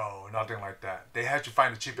 No, nothing like that. They had to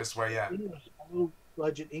find the cheapest way. Yeah. Low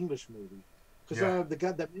budget English movie. Because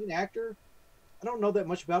the main actor, I don't know that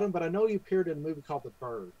much about him, but I know he appeared in a movie called The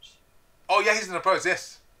Birds. Oh yeah, he's in The Birds.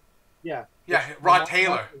 Yes. Yeah. Yeah, Rod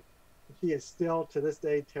Taylor. He is still, to this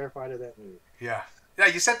day, terrified of that movie. Yeah. Yeah,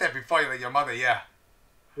 you said that before, like your mother, yeah.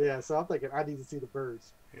 Yeah, so I'm thinking, I need to see The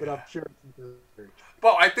Birds. but Yeah. I'm sure it's good.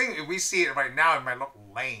 Well, I think if we see it right now, it might look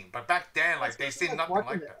lame. But back then, like, It's they gonna see be nothing watching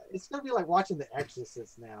like the- that. It's gonna be like watching The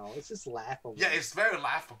Exorcist now. It's just laughable. Yeah, it's very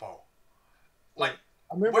laughable. Like,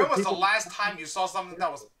 I remember when was the people- last time you saw something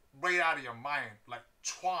that was right out of your mind? Like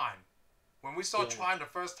Tron. When we saw Yeah. Tron the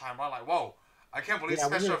first time, I was like, whoa, I can't believe Yeah,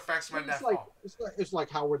 special effects went that like, far. It's like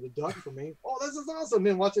Howard the Duck for me. Oh, this is awesome.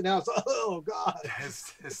 Then watch it now. It's oh god.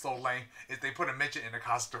 It's so lame. If they put a midget in a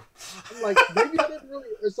costume. I'm like, maybe I didn't really.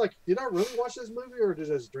 It's like, did I really watch this movie or did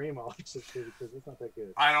I just dream I watched this movie because it's not that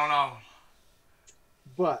good? I don't know.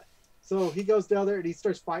 But so he goes down there and he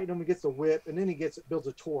starts fighting him. He gets a whip and then he builds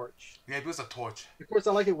a torch. Yeah, it was a torch. Of course,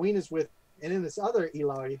 I like it. Ween is with, and then this other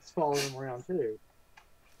Eloi is following him around too.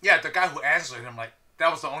 Yeah, the guy who answered him, like, that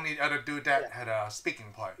was the only other dude that had a speaking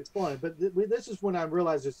part. It's funny, but this is when I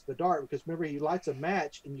realized it's the dark because remember he lights a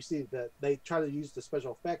match and you see that they try to use the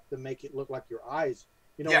special effect to make it look like your eyes.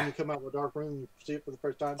 You know, Yeah. when you come out of a dark room and you see it for the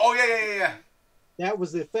first time. Oh, yeah. That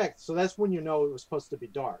was the effect. So that's when you know it was supposed to be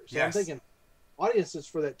dark. So I'm Yes. thinking audiences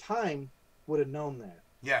for that time would have known that.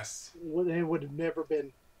 Yes. It would have never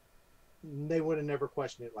been. They would have never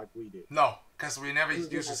questioned it like we did. No, because we never It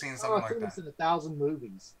would used be to seeing I've something seen like this that. in 1,000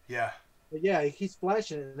 movies. Yeah. But yeah, he's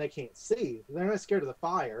flashing it and they can't see. They're not scared of the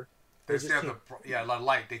fire. They just still have can't- the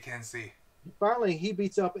light they can't see. Finally, he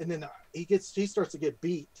beats up, and then he starts to get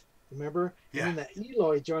beat. Remember? Yeah. And then the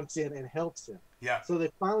Eloi jumps in and helps him. Yeah. So they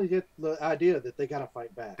finally get the idea that they gotta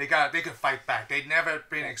fight back. They could fight back. They'd never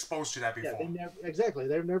been exposed to that Yeah, before.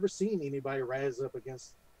 they've never seen anybody rise up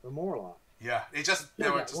against the Morlock. Yeah. They Yeah,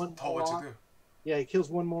 were that just one told what to Morlock. do. Yeah, he kills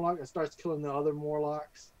one Morlock and starts killing the other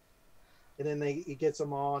Morlocks. And then he gets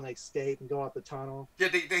them all and they escape and go out the tunnel. Yeah,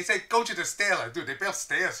 they say go to the stairs. Like, dude, they built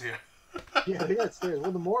stairs here. Yeah, they got stairs.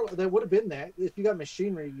 Well, the Morlock, they would have been that. If you got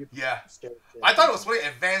machinery, you'd Yeah. stairs. I thought it was really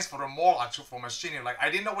advanced for the Morlocks for machinery. Like, I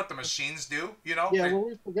didn't know what the machines do, you know? Yeah, well,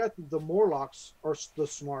 we forgot that the Morlocks are the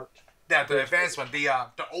smart. Yeah, the advanced one,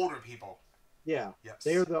 the older people. Yeah, Yes.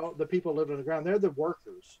 they're the people living on the ground. They're the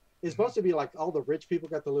workers. It's supposed to be like all the rich people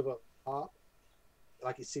got to live up top,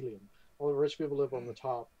 like Elysium. All the rich people live on the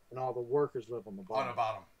top, and all the workers live on the bottom. On the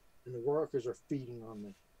bottom. And the workers are feeding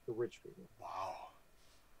on the rich people. Wow.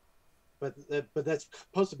 But that's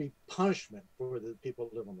supposed to be punishment for the people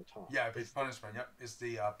that live on the top. Yeah, it's punishment. Yep, it's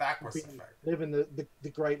the backwards Being- effect. Living the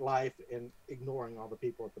great life and ignoring all the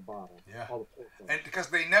people at the bottom. Yeah. All the poor folk. And because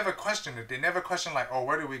they never question it. They never question, like, oh,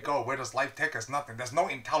 where do we go? Where does life take us? Nothing. There's no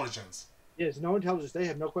intelligence. Yeah, there's no intelligence. They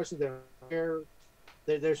have no questions.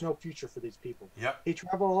 There's no future for these people. Yep. He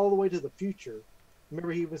traveled all the way to the future.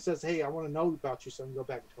 Remember, he even says, "Hey, I want to know about you, so I can go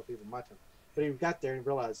back and tell people my time." But he got there and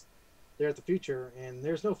realized they're at the future, and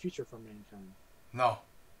there's no future for mankind. No.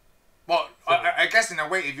 Well, So- I guess in a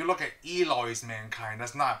way, if you look at Eloy's mankind,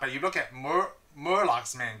 that's not. But you look at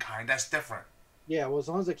Murlock's mankind, that's different. Yeah, well, as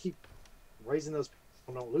long as they keep raising those people,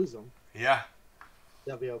 and don't lose them, Yeah.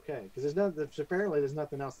 they'll be okay. Because apparently there's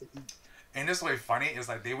nothing else to eat. And this really funny is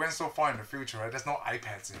like they went so far in the future, right? There's no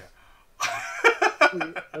iPads here.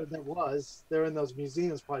 They're in those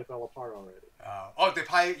museums, probably fell apart already. They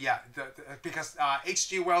probably, yeah, because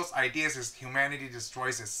H.G. Wells' ideas is humanity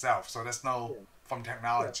destroys itself, so there's no Yeah. from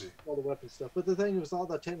technology. Yeah, all the weapon stuff. But the thing was, all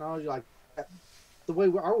the technology, like the way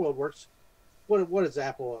our world works. What is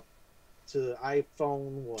Apple up to?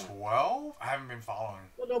 iPhone what? 12? I haven't been following.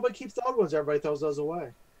 Well, nobody keeps the old ones. Everybody throws those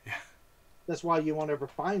away. Yeah. That's why you won't ever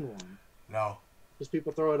find one. No. Because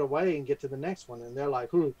people throw it away and get to the next one, and they're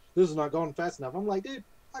like, "Ooh, this is not going fast enough." I'm like, dude,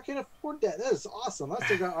 I can't afford that. That is awesome. I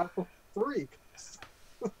still got iPhone 3.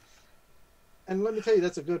 And let me tell you,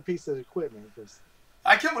 that's a good piece of equipment. Because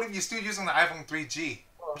I can't believe you're still using the iPhone 3G.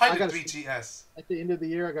 I Probably the gotta- 3GS. at the end of the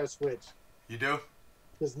year, I got to switch. You do?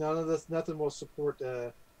 Because nothing will support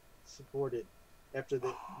it after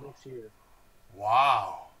the next year.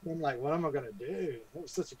 Wow. I'm like, what am I gonna do? That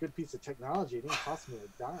was such a good piece of technology. It didn't cost me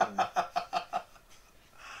a dime.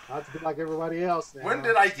 I have to be like everybody else now. When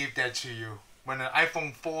did I give that to you? When the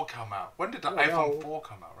iPhone 4 come out? When did the I don't iPhone know. 4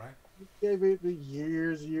 come out, right? Gave it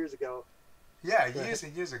years ago. Yeah, Right. years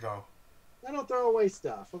and years ago. I don't throw away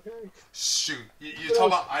stuff, okay? Shoot. You What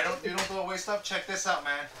talk else? about you don't throw away stuff? Check this out,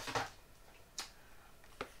 man.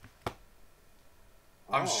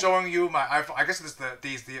 I'm Oh. showing you my iPhone. I guess this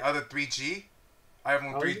is the other 3G.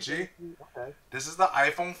 iPhone Oh, 3G. Okay. This is the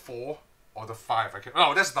iPhone 4 or the 5.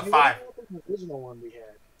 No, this is the Hey, 5. what happened to the original one we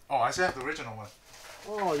had? Oh, I still have the original one.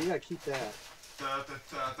 Oh, you gotta keep that.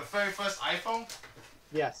 The very first iPhone?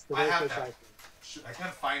 Yes, the I very have first that. iPhone. Shoot, I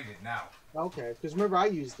can't find it now. Okay, because remember I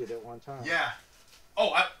used it at one time. Yeah.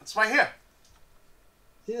 Oh, it's right here.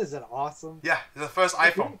 See, isn't that awesome? Yeah, it's the first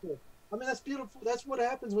That's iPhone. beautiful. I mean, that's beautiful. That's what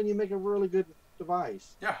happens when you make a really good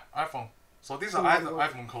device. Yeah, iPhone. So these are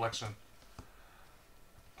iPhone collection.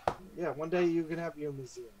 Yeah, one day you can have your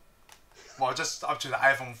museum. Well, just up to the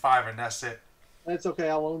iPhone 5 and that's it. That's okay.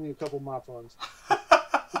 I'll loan you a couple of my phones.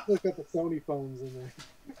 Put a couple Sony phones in there.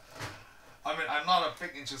 I mean, I'm not a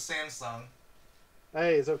big into Samsung.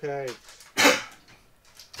 Hey, it's okay.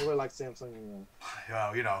 Nobody likes Samsung anymore.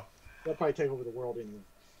 Yeah, you know. They'll probably take over the world anyway.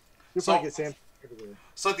 You'll probably get Samsung everywhere.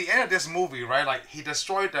 So at the end of this movie, right, like he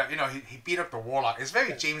destroyed the, he beat up the Warlock. It's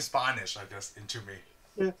very James Bondish, I guess, into me.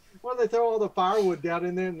 Yeah. Well, they throw all the firewood down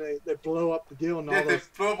in there and they blow up the deal and all Yeah, those. they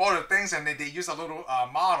blew up all the things and they use a little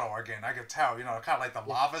model again. I could tell, kind of like the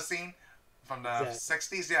lava scene from the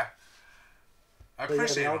 60s. Yeah. I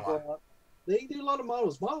appreciate it a lot. They do a lot of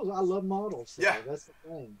models. I love models. So yeah. That's the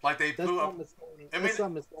thing. Like they blew up. That's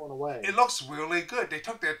something that's going away. It looks really good. They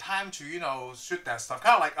took their time to, shoot that stuff.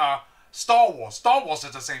 Kind of like Star Wars. Star Wars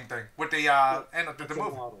is the same thing with the end of the movie.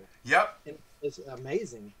 Model. Yep. And it's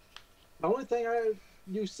amazing. The only thing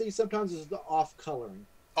you see sometimes is the off coloring.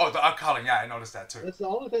 Oh, the off coloring. Yeah, I noticed that too. That's the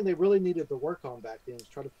only thing they really needed to work on back then, is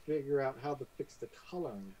try to figure out how to fix the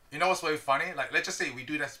coloring. You know what's really funny? Like, let's just say we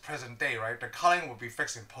do this present day, right? The coloring will be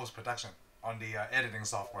fixed in post-production on the editing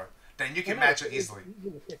software. Then you can match it easily.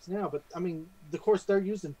 It's fixed now, but I mean, of course, they're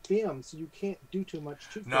using film, so you can't do too much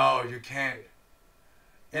to film. No, you can't.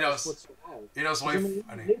 That's what's wrong. It's really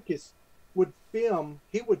funny. Lucas would film.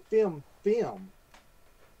 He would film. Yeah.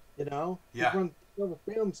 He'd run several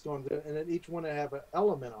films going there, and then each one would have an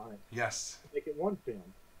element on it. Yes. To make it one film.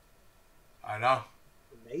 I know.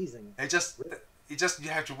 Amazing. You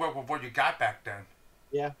have to work with what you got back then.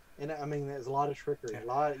 Yeah, and I mean, there's a lot of trickery.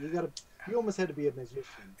 Yeah. You almost had to be a musician.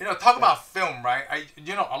 Talk about film, right?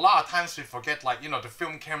 A lot of times we forget, like, the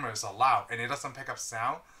film camera is loud and it doesn't pick up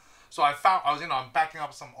sound. So I'm backing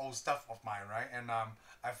up some old stuff of mine, right? And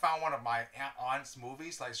I found one of my aunt's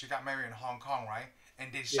movies, like she got married in Hong Kong, right?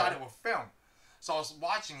 And they shot it with film. So I was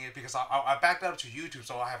watching it because I backed it up to YouTube,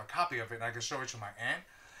 so I have a copy of it and I can show it to my aunt.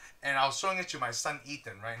 And I was showing it to my son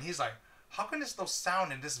Ethan, right? And he's like, "How come there's no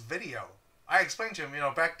sound in this video?" I explained to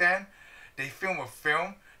him, back then they film with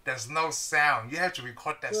film. There's no sound. You have to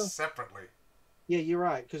record that separately. Yeah, you're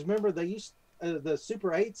right. Because remember, they used the Super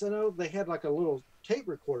 8s. I know they had like a little tape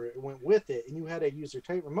recorder. It went with it, and you had to use your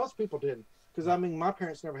tape. And most people didn't. Because I mean, my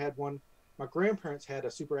parents never had one. My grandparents had a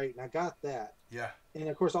Super 8, and I got that. Yeah. And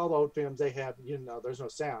of course, all the old films they have, there's no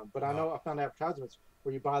sound. But I know I found advertisements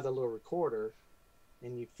where you buy the little recorder,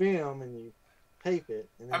 and you film and you tape it,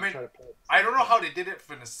 and then try to play it. I don't know how they did it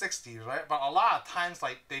for the 60s, right? But a lot of times,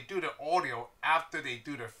 like, they do the audio after they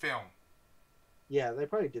do the film. Yeah, they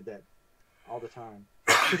probably did that all the time.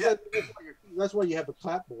 That's why you have a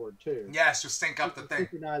clapboard, too. Yes, to sync up the thing.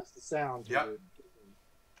 Synchronize the sound. Yep.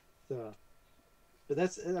 But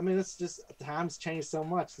it's just, times change so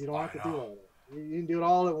much. You don't have to do all that. You can do it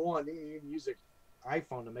all in one. You can use an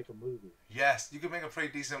iPhone to make a movie. Yes, you can make a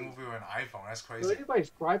pretty decent movie with an iPhone. That's crazy. So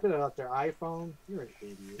anybody's griping about their iPhone, you're an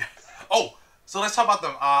idiot. Oh, so let's talk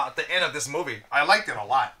about the end of this movie. I liked it a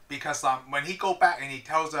lot because when he go back and he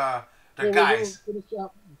tells the guys.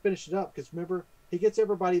 Finish it up because remember, he gets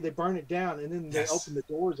everybody, they burn it down, and then they open the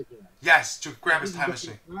doors again. Yes, to grab his time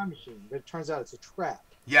machine. But it turns out it's a trap.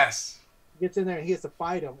 Yes. He gets in there and he has to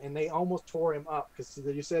fight him, and they almost tore him up because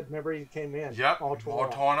you said, remember, he came in all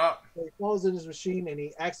torn up. So he falls in his machine and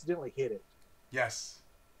he accidentally hit it. Yes.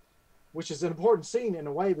 Which is an important scene in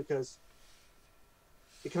a way because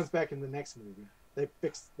it comes back in the next movie. They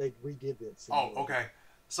redid it. Oh, okay.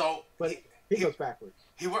 So, but he goes backwards.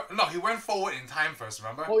 He went forward in time first.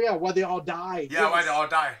 Remember? Oh yeah, why they all died. Yeah, why they all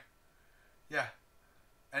die. Yeah.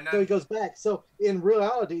 And then, so he goes back. So in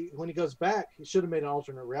reality, when he goes back, he should have made an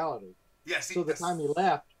alternate reality. Yes. So the time he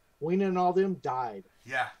left, Wayne and all them died.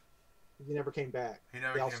 Yeah. He never came back. He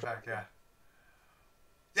never came back. Yeah.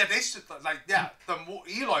 Yeah, they should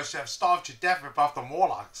Eloi should have starved to death without the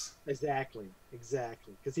Morlocks. Exactly,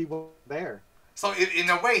 because he wasn't there. So in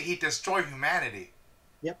a way, he destroyed humanity.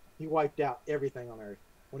 Yep, he wiped out everything on Earth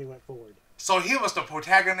when he went forward. So he was the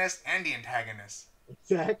protagonist and the antagonist.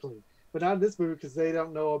 Exactly, but not in this movie because they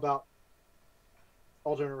don't know about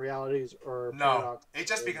alternate realities or paradox. It's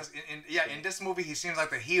just because in this movie he seems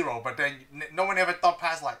like the hero, but then no one ever thought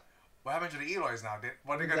past like, what happened to the Elois now?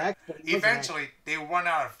 Eventually they run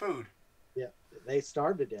out of food. Yeah, they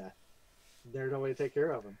starved to death. There's no way to take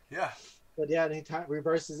care of them. Yeah. But yeah, and he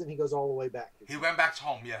reverses it and he goes all the way back. He went back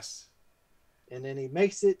home, yes. And then he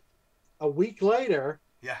makes it a week later.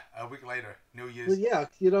 Yeah, a week later, New Year's. But yeah,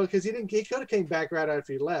 because he could have came back right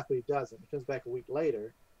after he left, but he doesn't. He comes back a week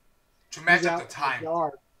later. To match up the time.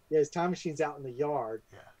 Yeah, his time machine's out in the yard.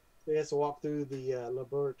 Yeah. So he has to walk through the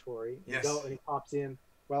laboratory and and he pops in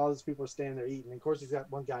while all these people are standing there eating. And of course, he's got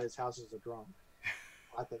one guy in his house is a drunk.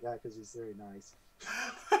 I like that guy because he's very nice.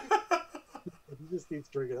 He just keeps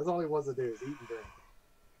drinking. That's all he wants to do is eat and drink.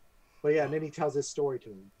 But yeah, and then he tells his story to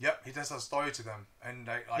him. Yep, he tells a story to them, and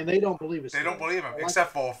and they don't believe it. They don't believe him,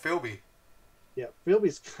 except for Philby. Yeah,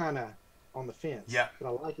 Philby's kind of on the fence. Yeah, but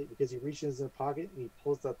I like it because he reaches in his pocket and he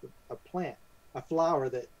pulls up a plant, a flower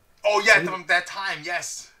that. Oh yeah, from that time,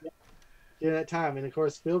 yes. Yeah, during that time, and of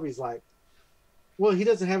course Philby's like, well, he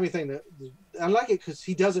doesn't have anything to. I like it because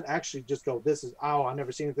he doesn't actually just go, "This is I've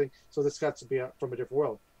never seen anything," so this got to be from a different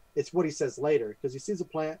world. It's what he says later because he sees a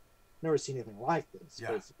plant. Never seen anything like this. Yeah,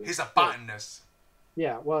 basically. He's a botanist.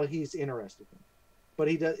 Yeah, well, he's interested in it. But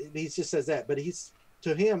he does. He just says that. But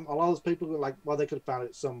to him, a lot of those people are like, well, they could have found it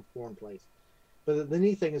at some foreign place. But the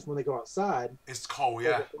neat thing is when they go outside, it's cold.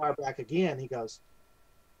 Yeah. The flyer back again. He goes,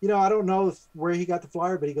 I don't know where he got the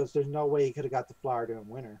flyer, but he goes, there's no way he could have got the flyer during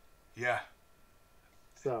winter. Yeah.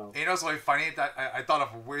 So. You know, it's really funny that I thought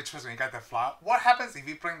of a weird twist when he got that flower. What happens if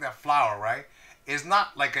you bring that flower, right? It's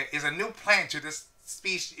not like it's a new plant to this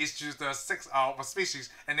species. It's just the six species,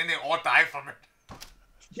 and then they all die from it.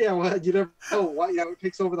 Yeah, well, you never know. What? Yeah, it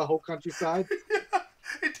takes over the whole countryside.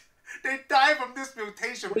 Yeah, they die from this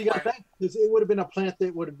mutation. Well, you got to think, because it would have been a plant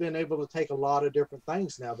that would have been able to take a lot of different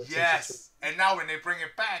things now. But yes, and now when they bring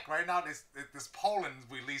it back, right now this pollen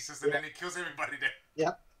releases, and then it kills everybody there.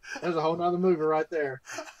 Yep, there's a whole nother movie right there.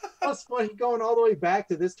 Plus, when he's going all the way back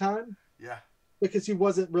to this time. Yeah. Because he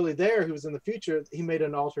wasn't really there, he was in the future. He made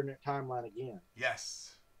an alternate timeline again.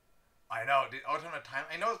 Yes, I know the alternate time.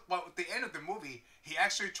 I know. Well, at the end of the movie, he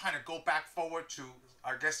actually trying to go back forward to,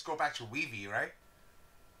 I guess, go back to Weavy, right?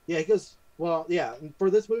 Yeah, he goes. Well, yeah. And for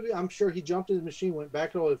this movie, I'm sure he jumped in the machine, went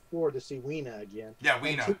back to the floor to see Weena again. Yeah,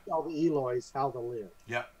 Weena. And teach all the Elois how to live.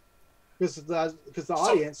 Yeah. Because the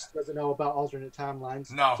audience doesn't know about alternate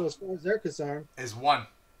timelines. No. So as far as they're concerned, is one.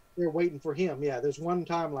 They're waiting for him. Yeah, there's one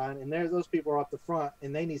timeline, and those people are up the front,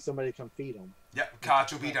 and they need somebody to come feed them. Yeah,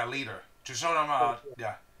 to be their leader, to show them.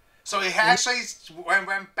 Yeah. So he actually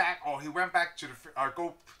went back, or he went back to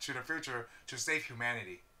go to the future to save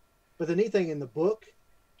humanity. But the neat thing in the book,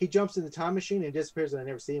 he jumps in the time machine and disappears, and I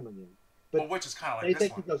never see him again. But which is kind of like they this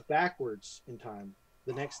think one. he goes backwards in time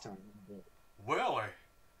the next time in the book. Really?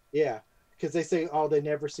 Yeah. Because they say, they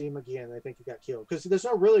never see him again. They think he got killed. Because there's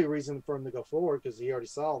no really reason for him to go forward because he already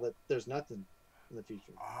saw that there's nothing in the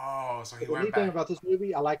future. Oh, so he went back. The neat thing about this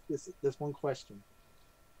movie, I like this one question.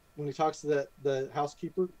 When he talks to the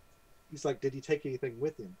housekeeper, he's like, did he take anything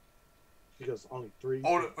with him? He goes, only 3.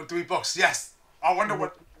 Oh, 3 books, yes. I wonder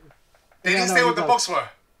what... They didn't say what the books were.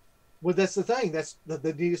 Well, that's the thing. That's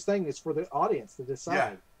the neatest thing is for the audience to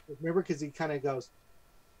decide. Yeah. Remember, because he kind of goes...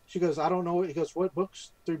 She goes, I don't know. He goes, what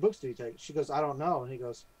books? 3 books do you take? She goes, I don't know. And he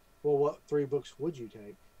goes, well, what 3 books would you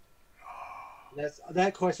take?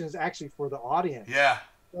 That question is actually for the audience. Yeah.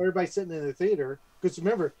 Everybody's sitting in the theater. Because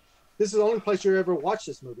remember, this is the only place you ever watch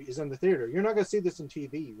this movie is in the theater. You're not going to see this on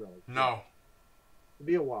TV, really. No. It'll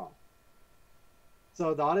be a while.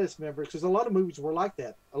 So the audience members, because a lot of movies were like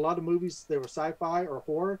that. A lot of movies that were sci-fi or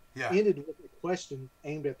horror ended with a question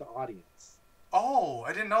aimed at the audience. Oh,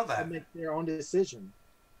 I didn't know that. To make their own decision.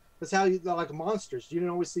 That's how like monsters. You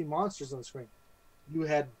didn't always see monsters on the screen. You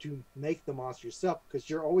had to make the monster yourself because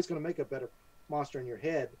you're always going to make a better monster in your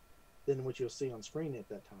head than what you'll see on screen at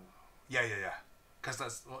that time. Yeah. Because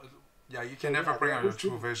that's you can never bring out your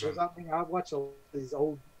true vision. I watch these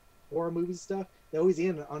old horror movies stuff. They always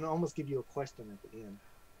end and almost give you a question at the end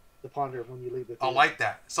to ponder when you leave the theater. I like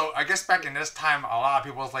that. So I guess back in this time, a lot of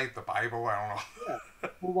people was like the Bible. I don't know. Yeah.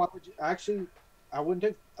 Well, why would you actually? I wouldn't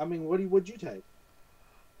take. I mean, what would you take?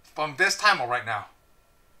 From this time or right now?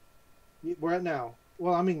 Right now.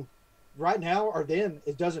 Well, I mean, right now or then,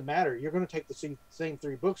 it doesn't matter. You're going to take the same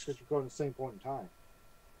 3 books because you're going to the same point in time.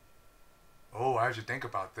 Oh, I have to think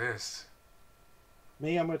about this.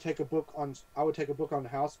 Me, I would take a book on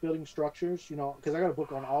house building structures, because I got a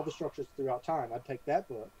book on all the structures throughout time. I'd take that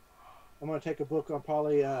book. I'm going to take a book on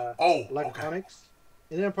probably electronics. Okay.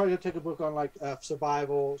 And then I'm probably going to take a book on like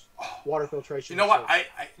survival, water filtration. You know what? I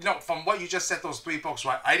from what you just said, those 3 books,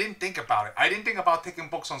 right? I didn't think about it. I didn't think about taking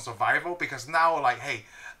books on survival because now, like, hey,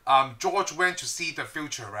 George went to see the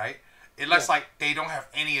future, right? It looks like they don't have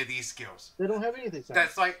any of these skills. They don't have anything.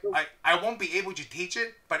 That's like, I won't be able to teach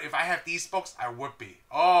it, but if I have these books, I would be.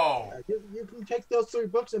 Oh. You can take those 3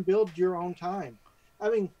 books and build your own time. I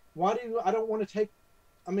mean, I don't want to take...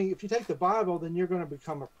 I mean, if you take the Bible, then you're going to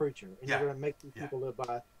become a preacher, and you're going to make people live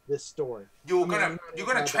by this story. You're gonna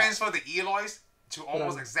transfer the Elois to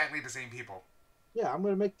almost exactly the same people. Yeah, I'm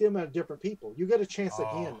going to make them a different people. You get a chance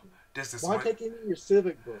again. This is Why what... take any of your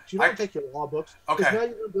civic books? You don't take your law books. Okay. Because now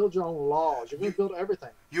you're going to build your own laws. You're going to build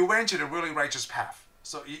everything. You went to the really righteous path.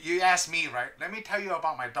 So you asked me, right? Let me tell you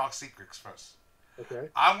about my dark secrets first. Okay.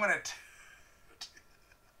 I'm going to...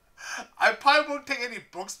 I probably won't take any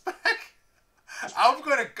books back. I'm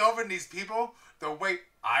going to govern these people the way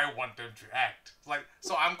I want them to act. Like,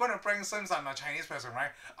 so I'm going to bring, since I'm a Chinese person,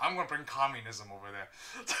 right? I'm going to bring communism over there.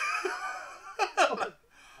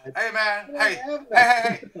 Hey, man.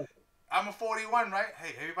 Hey. I'm a 41, right?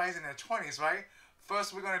 Hey, everybody's in their 20s, right?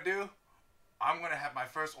 First we're going to do, I'm going to have my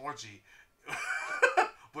first orgy.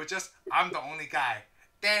 But just, I'm the only guy.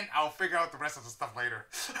 Then I'll figure out the rest of the stuff later.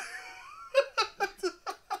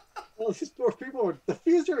 Well, these poor people, the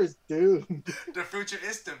future is doomed. The future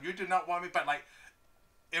is doomed. You do not want me, but like,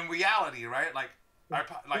 in reality, right? Like,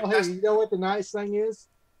 well, hey, you know what the nice thing is?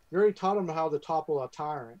 You already taught them how to topple a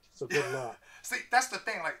tyrant, so good luck. See, that's the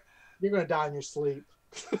thing. Like, you're going to die in your sleep.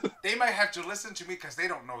 They might have to listen to me because they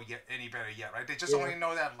don't know yet any better yet, right? They just only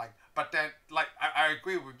know that, like, but then, like, I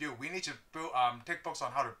agree with you. We need to build, take books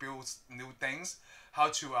on how to build new things, how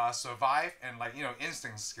to survive, and, like, you know,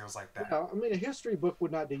 instinct skills like that. Yeah, I mean, a history book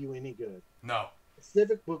would not do you any good. No. A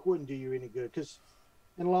civic book wouldn't do you any good because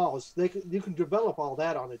in laws, you can develop all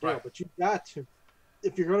that on a deal, but you've got to,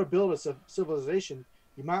 if you're going to build a civilization,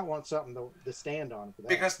 you might want something to stand on for that.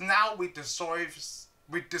 Because now we destroyed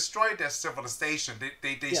their civilization.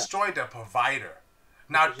 They destroyed their provider.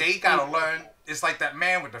 Now they gotta learn. It's like that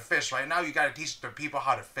man with the fish, right? Now you gotta teach the people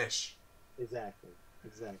how to fish. Exactly.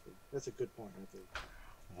 That's a good point right there.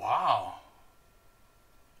 Wow.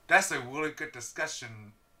 That's a really good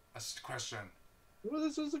discussion question. Well,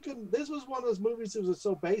 this was one of those movies that was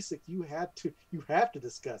so basic you have to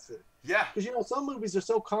discuss it. Yeah. Because you know some movies are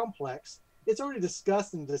so complex. It's already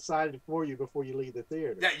discussed and decided for you before you leave the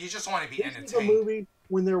theater. Yeah, you just want to be entertained. This is a movie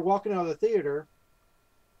when they're walking out of the theater.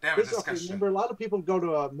 They have a discussion. Remember, a lot of people go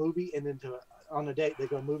to a movie and then on a date they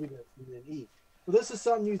go to a movie and then eat. Well, this is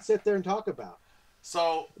something you'd sit there and talk about.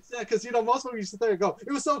 So, because you know most movies sit there and go,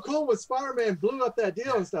 "It was so cool when Spider-Man blew up that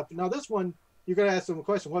deal and stuff." Now this one, you're gonna ask them a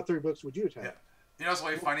question: what 3 books would you take? Yeah. You know what's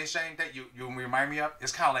really funny, Shane? That you remind me of?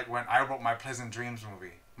 It's kind of like when I wrote my Pleasant Dreams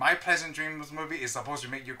movie. My Pleasant Dreams movie is supposed to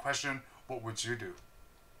make you question, what would you do?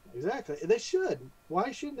 Exactly. They should.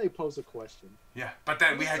 Why shouldn't they pose a question? Yeah, but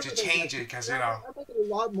then we had to change it because, you know. I think a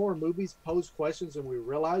lot more movies pose questions than we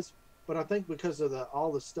realize, but I think because of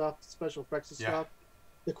all the stuff, special effects and stuff,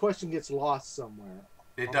 the question gets lost somewhere.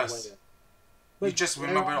 It does. You just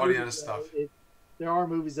remember all the other stuff. There are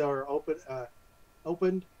movies that are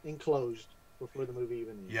opened and closed before the movie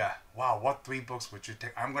even ends. Yeah. Wow, what 3 books would you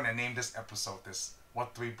take? I'm going to name this episode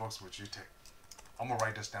what 3 books would you take? I'm going to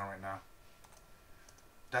write this down right now.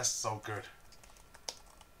 That's so good.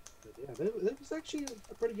 But yeah, it was actually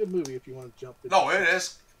a pretty good movie if you want to jump in. No, it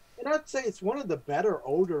is. And I'd say it's one of the better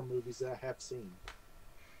older movies that I have seen.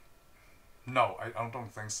 No, I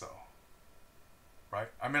don't think so. Right?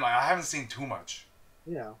 I mean, like, I haven't seen too much.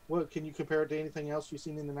 Yeah. Well, can you compare it to anything else you've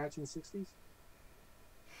seen in the 1960s?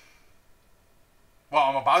 Well,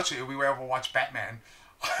 I'm about to if we ever watch Batman.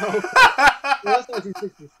 Well, that's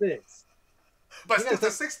 1966. But it's the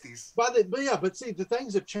 60s. But see, the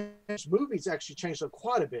things have changed. Movies actually changed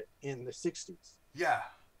quite a bit in the 60s. Yeah.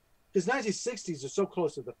 Because 1960s are so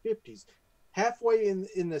close to the 50s. Halfway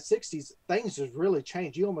in the 60s, things have really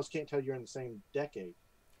changed. You almost can't tell you're in the same decade.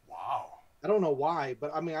 Wow. I don't know why,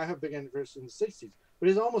 but I mean, I have big interest in the 60s. But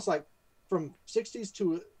it's almost like from 60s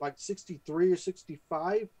to like 63 or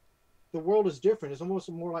 65, the world is different. It's almost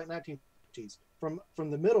more like 1950s. From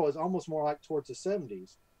the middle, it's almost more like towards the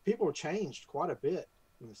 70s. People changed quite a bit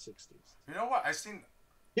in the 60s. You know what? I've seen...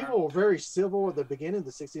 People were very civil at the beginning of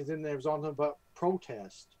the 60s, and there was on about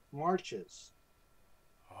protest, marches.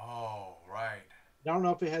 Oh, right. I don't know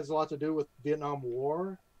if it has a lot to do with Vietnam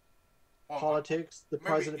War, politics, the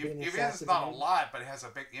president being assassinated. It's not a lot, but it has a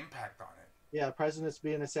big impact on it. Yeah, the president's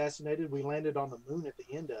being assassinated. We landed on the moon at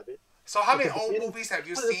the end of it. So how many old movies have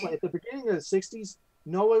you seen? At the beginning of the 60s,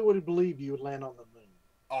 no one would believe you would land on the moon.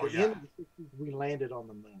 Oh, at the end of the 60s, we landed on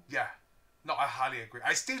the moon. Yeah. No, I highly agree.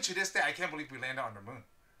 I still, to this day, I can't believe we landed on the moon.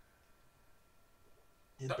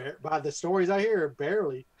 By the stories I hear,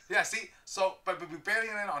 barely. Yeah, see, so, but we barely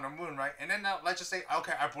landed on the moon, right? And then now, let's just say,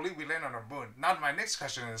 okay, I believe we landed on the moon. Now my next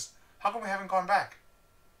question is, how come we haven't gone back?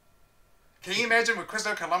 Can you imagine with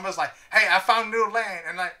Christopher Columbus, like, hey, I found new land,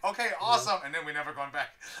 and like, okay, awesome, and then we never gone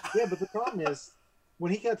back. Yeah, but the problem is,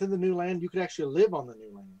 when he got to the new land, you could actually live on the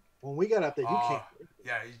new land. When we got up there, you can't.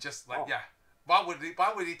 Yeah, you just like, yeah. Why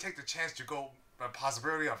would he take the chance to go the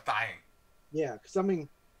possibility of dying? Yeah, because I mean,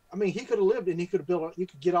 he could have lived and he could have built. You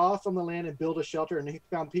could get off on the land and build a shelter, and he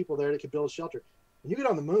found people there that could build a shelter. When you get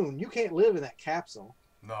on the moon, you can't live in that capsule.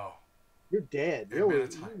 No. You're dead. It'd been Really, a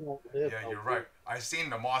time. you won't live. Yeah, you're right. I seen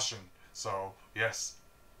The Martian, so yes.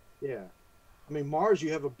 Yeah, I mean Mars.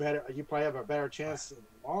 You probably have a better chance on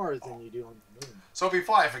Mars than you do on the moon. So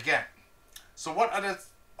before I forget, so what other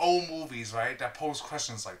old movies, right, that pose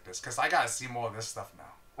questions like this? Because I gotta see more of this stuff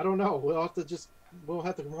now. I don't know. We'll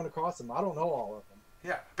have to run across them. I don't know all of them.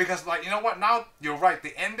 Yeah, because like, you know what? Now you're right.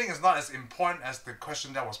 The ending is not as important as the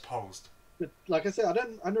question that was posed. But like I said,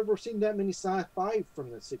 I never seen that many sci-fi from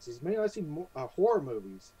the '60s. Maybe I've seen more, horror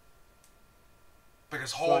movies.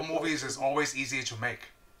 Because horror movies is always easier to make.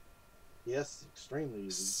 Yes, extremely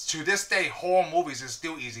easy. To this day, horror movies is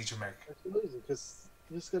still easy to make. That's easy because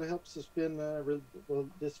it's gonna help suspend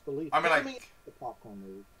disbelief. I mean, the popcorn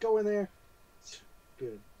movie. Go in there, it's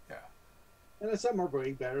good. Yeah. And some are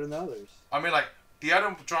way better than others. I mean, like the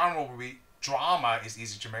other genre movie. Drama is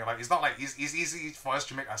easy to make. Like it's not like it's easy for us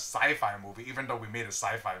to make a sci-fi movie, even though we made a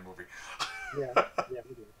sci-fi movie. Yeah,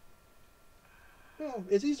 we did. Well,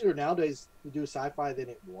 it's easier nowadays to do sci-fi than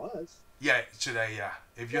it was. Yeah, today, yeah.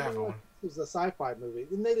 If you have one, it was a sci-fi movie,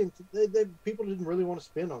 and people didn't really want to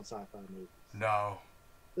spend on sci-fi movies. No.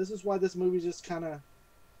 This is why this movie just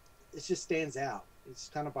it just stands out. It's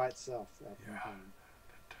kind of by itself. Yeah.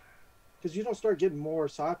 Because you don't start getting more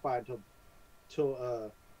sci-fi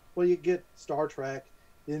until well, you get Star Trek,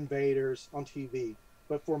 Invaders on TV,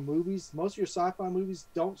 but for movies, most of your sci-fi movies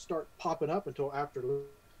don't start popping up until after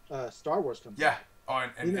Star Wars comes out. Yeah, oh,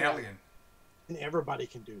 and Alien. And everybody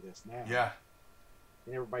can do this now. Yeah.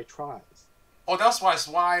 And everybody tries. Oh, that's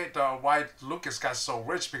why Lucas got so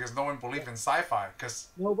rich, because no one believed in sci-fi. Because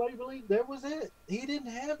nobody believed that was it. He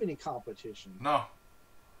didn't have any competition. No.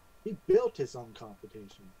 He built his own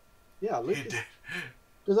competition. Yeah, Lucas. He did.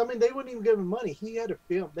 Because, I mean, they wouldn't even give him money. He had a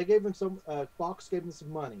film. They gave him Fox gave him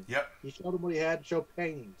some money. Yep. He showed him what he had, showed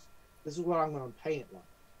paintings. This is what I'm going to paint like.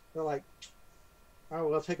 They're like, all right,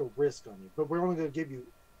 well, I'll take a risk on you. But we're only going to give you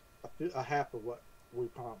a half of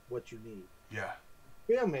what you need. Yeah.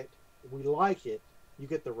 Film it. We like it. You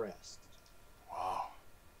get the rest. Wow.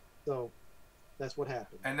 So, that's what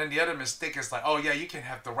happened. And then the other mistake is like, oh, yeah, you can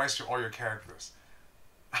have the rights to all your characters.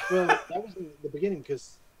 Well, that was in the beginning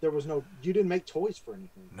because you didn't make toys for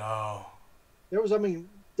anything. No. There was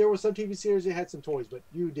some TV series that had some toys, but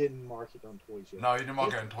you didn't market on toys yet. No, you didn't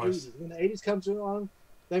market on toys. 80s. When the 80s comes along,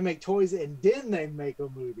 they make toys and then they make a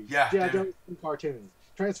movie. Yeah. Joe cartoons.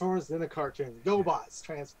 Transformers, then a cartoon.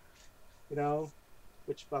 GoBots.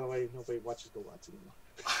 Which, by the way, nobody watches GoBots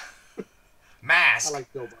anymore. Mask. I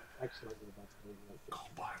like GoBots. I actually like GoBots.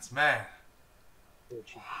 GoBots, man. They're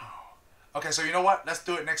cheap. Wow. Okay, so you know what? Let's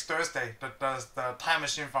do it next Thursday. The time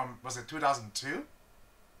machine from, was it 2002?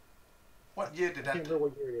 What year did that? I can't remember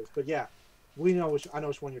what year it is, but yeah, I know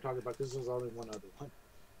which one you're talking about. Because there's only one other one.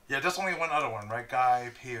 Yeah, there's only one other one, right? Guy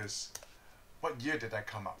Pearce. What year did that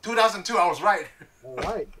come out? 2002. I was right. All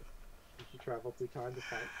right. You should travel through time to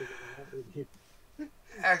figure it out.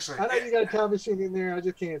 Actually, I know you got a time machine in there. I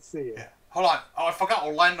just can't see it. Yeah. Hold on. Oh, I forgot.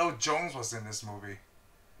 Orlando Jones was in this movie.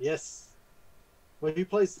 Yes. Well, he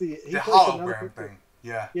plays the hologram thing.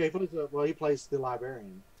 Yeah. Yeah, he plays the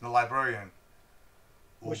librarian. The librarian.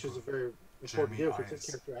 Which is a very important deal because this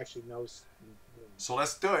character actually knows. So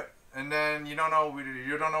let's do it. And then you don't know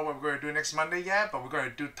what we're going to do next Monday yet, but we're going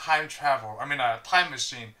to do time travel. I mean, a time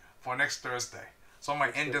machine for next Thursday. So I'm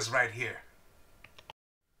going to end this right here.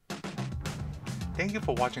 Thank you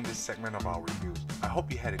for watching this segment of our reviews. I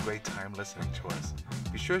hope you had a great time listening to us.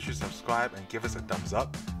 Be sure to subscribe and give us a thumbs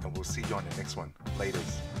up, and we'll see you on the next one.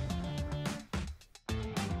 Laters.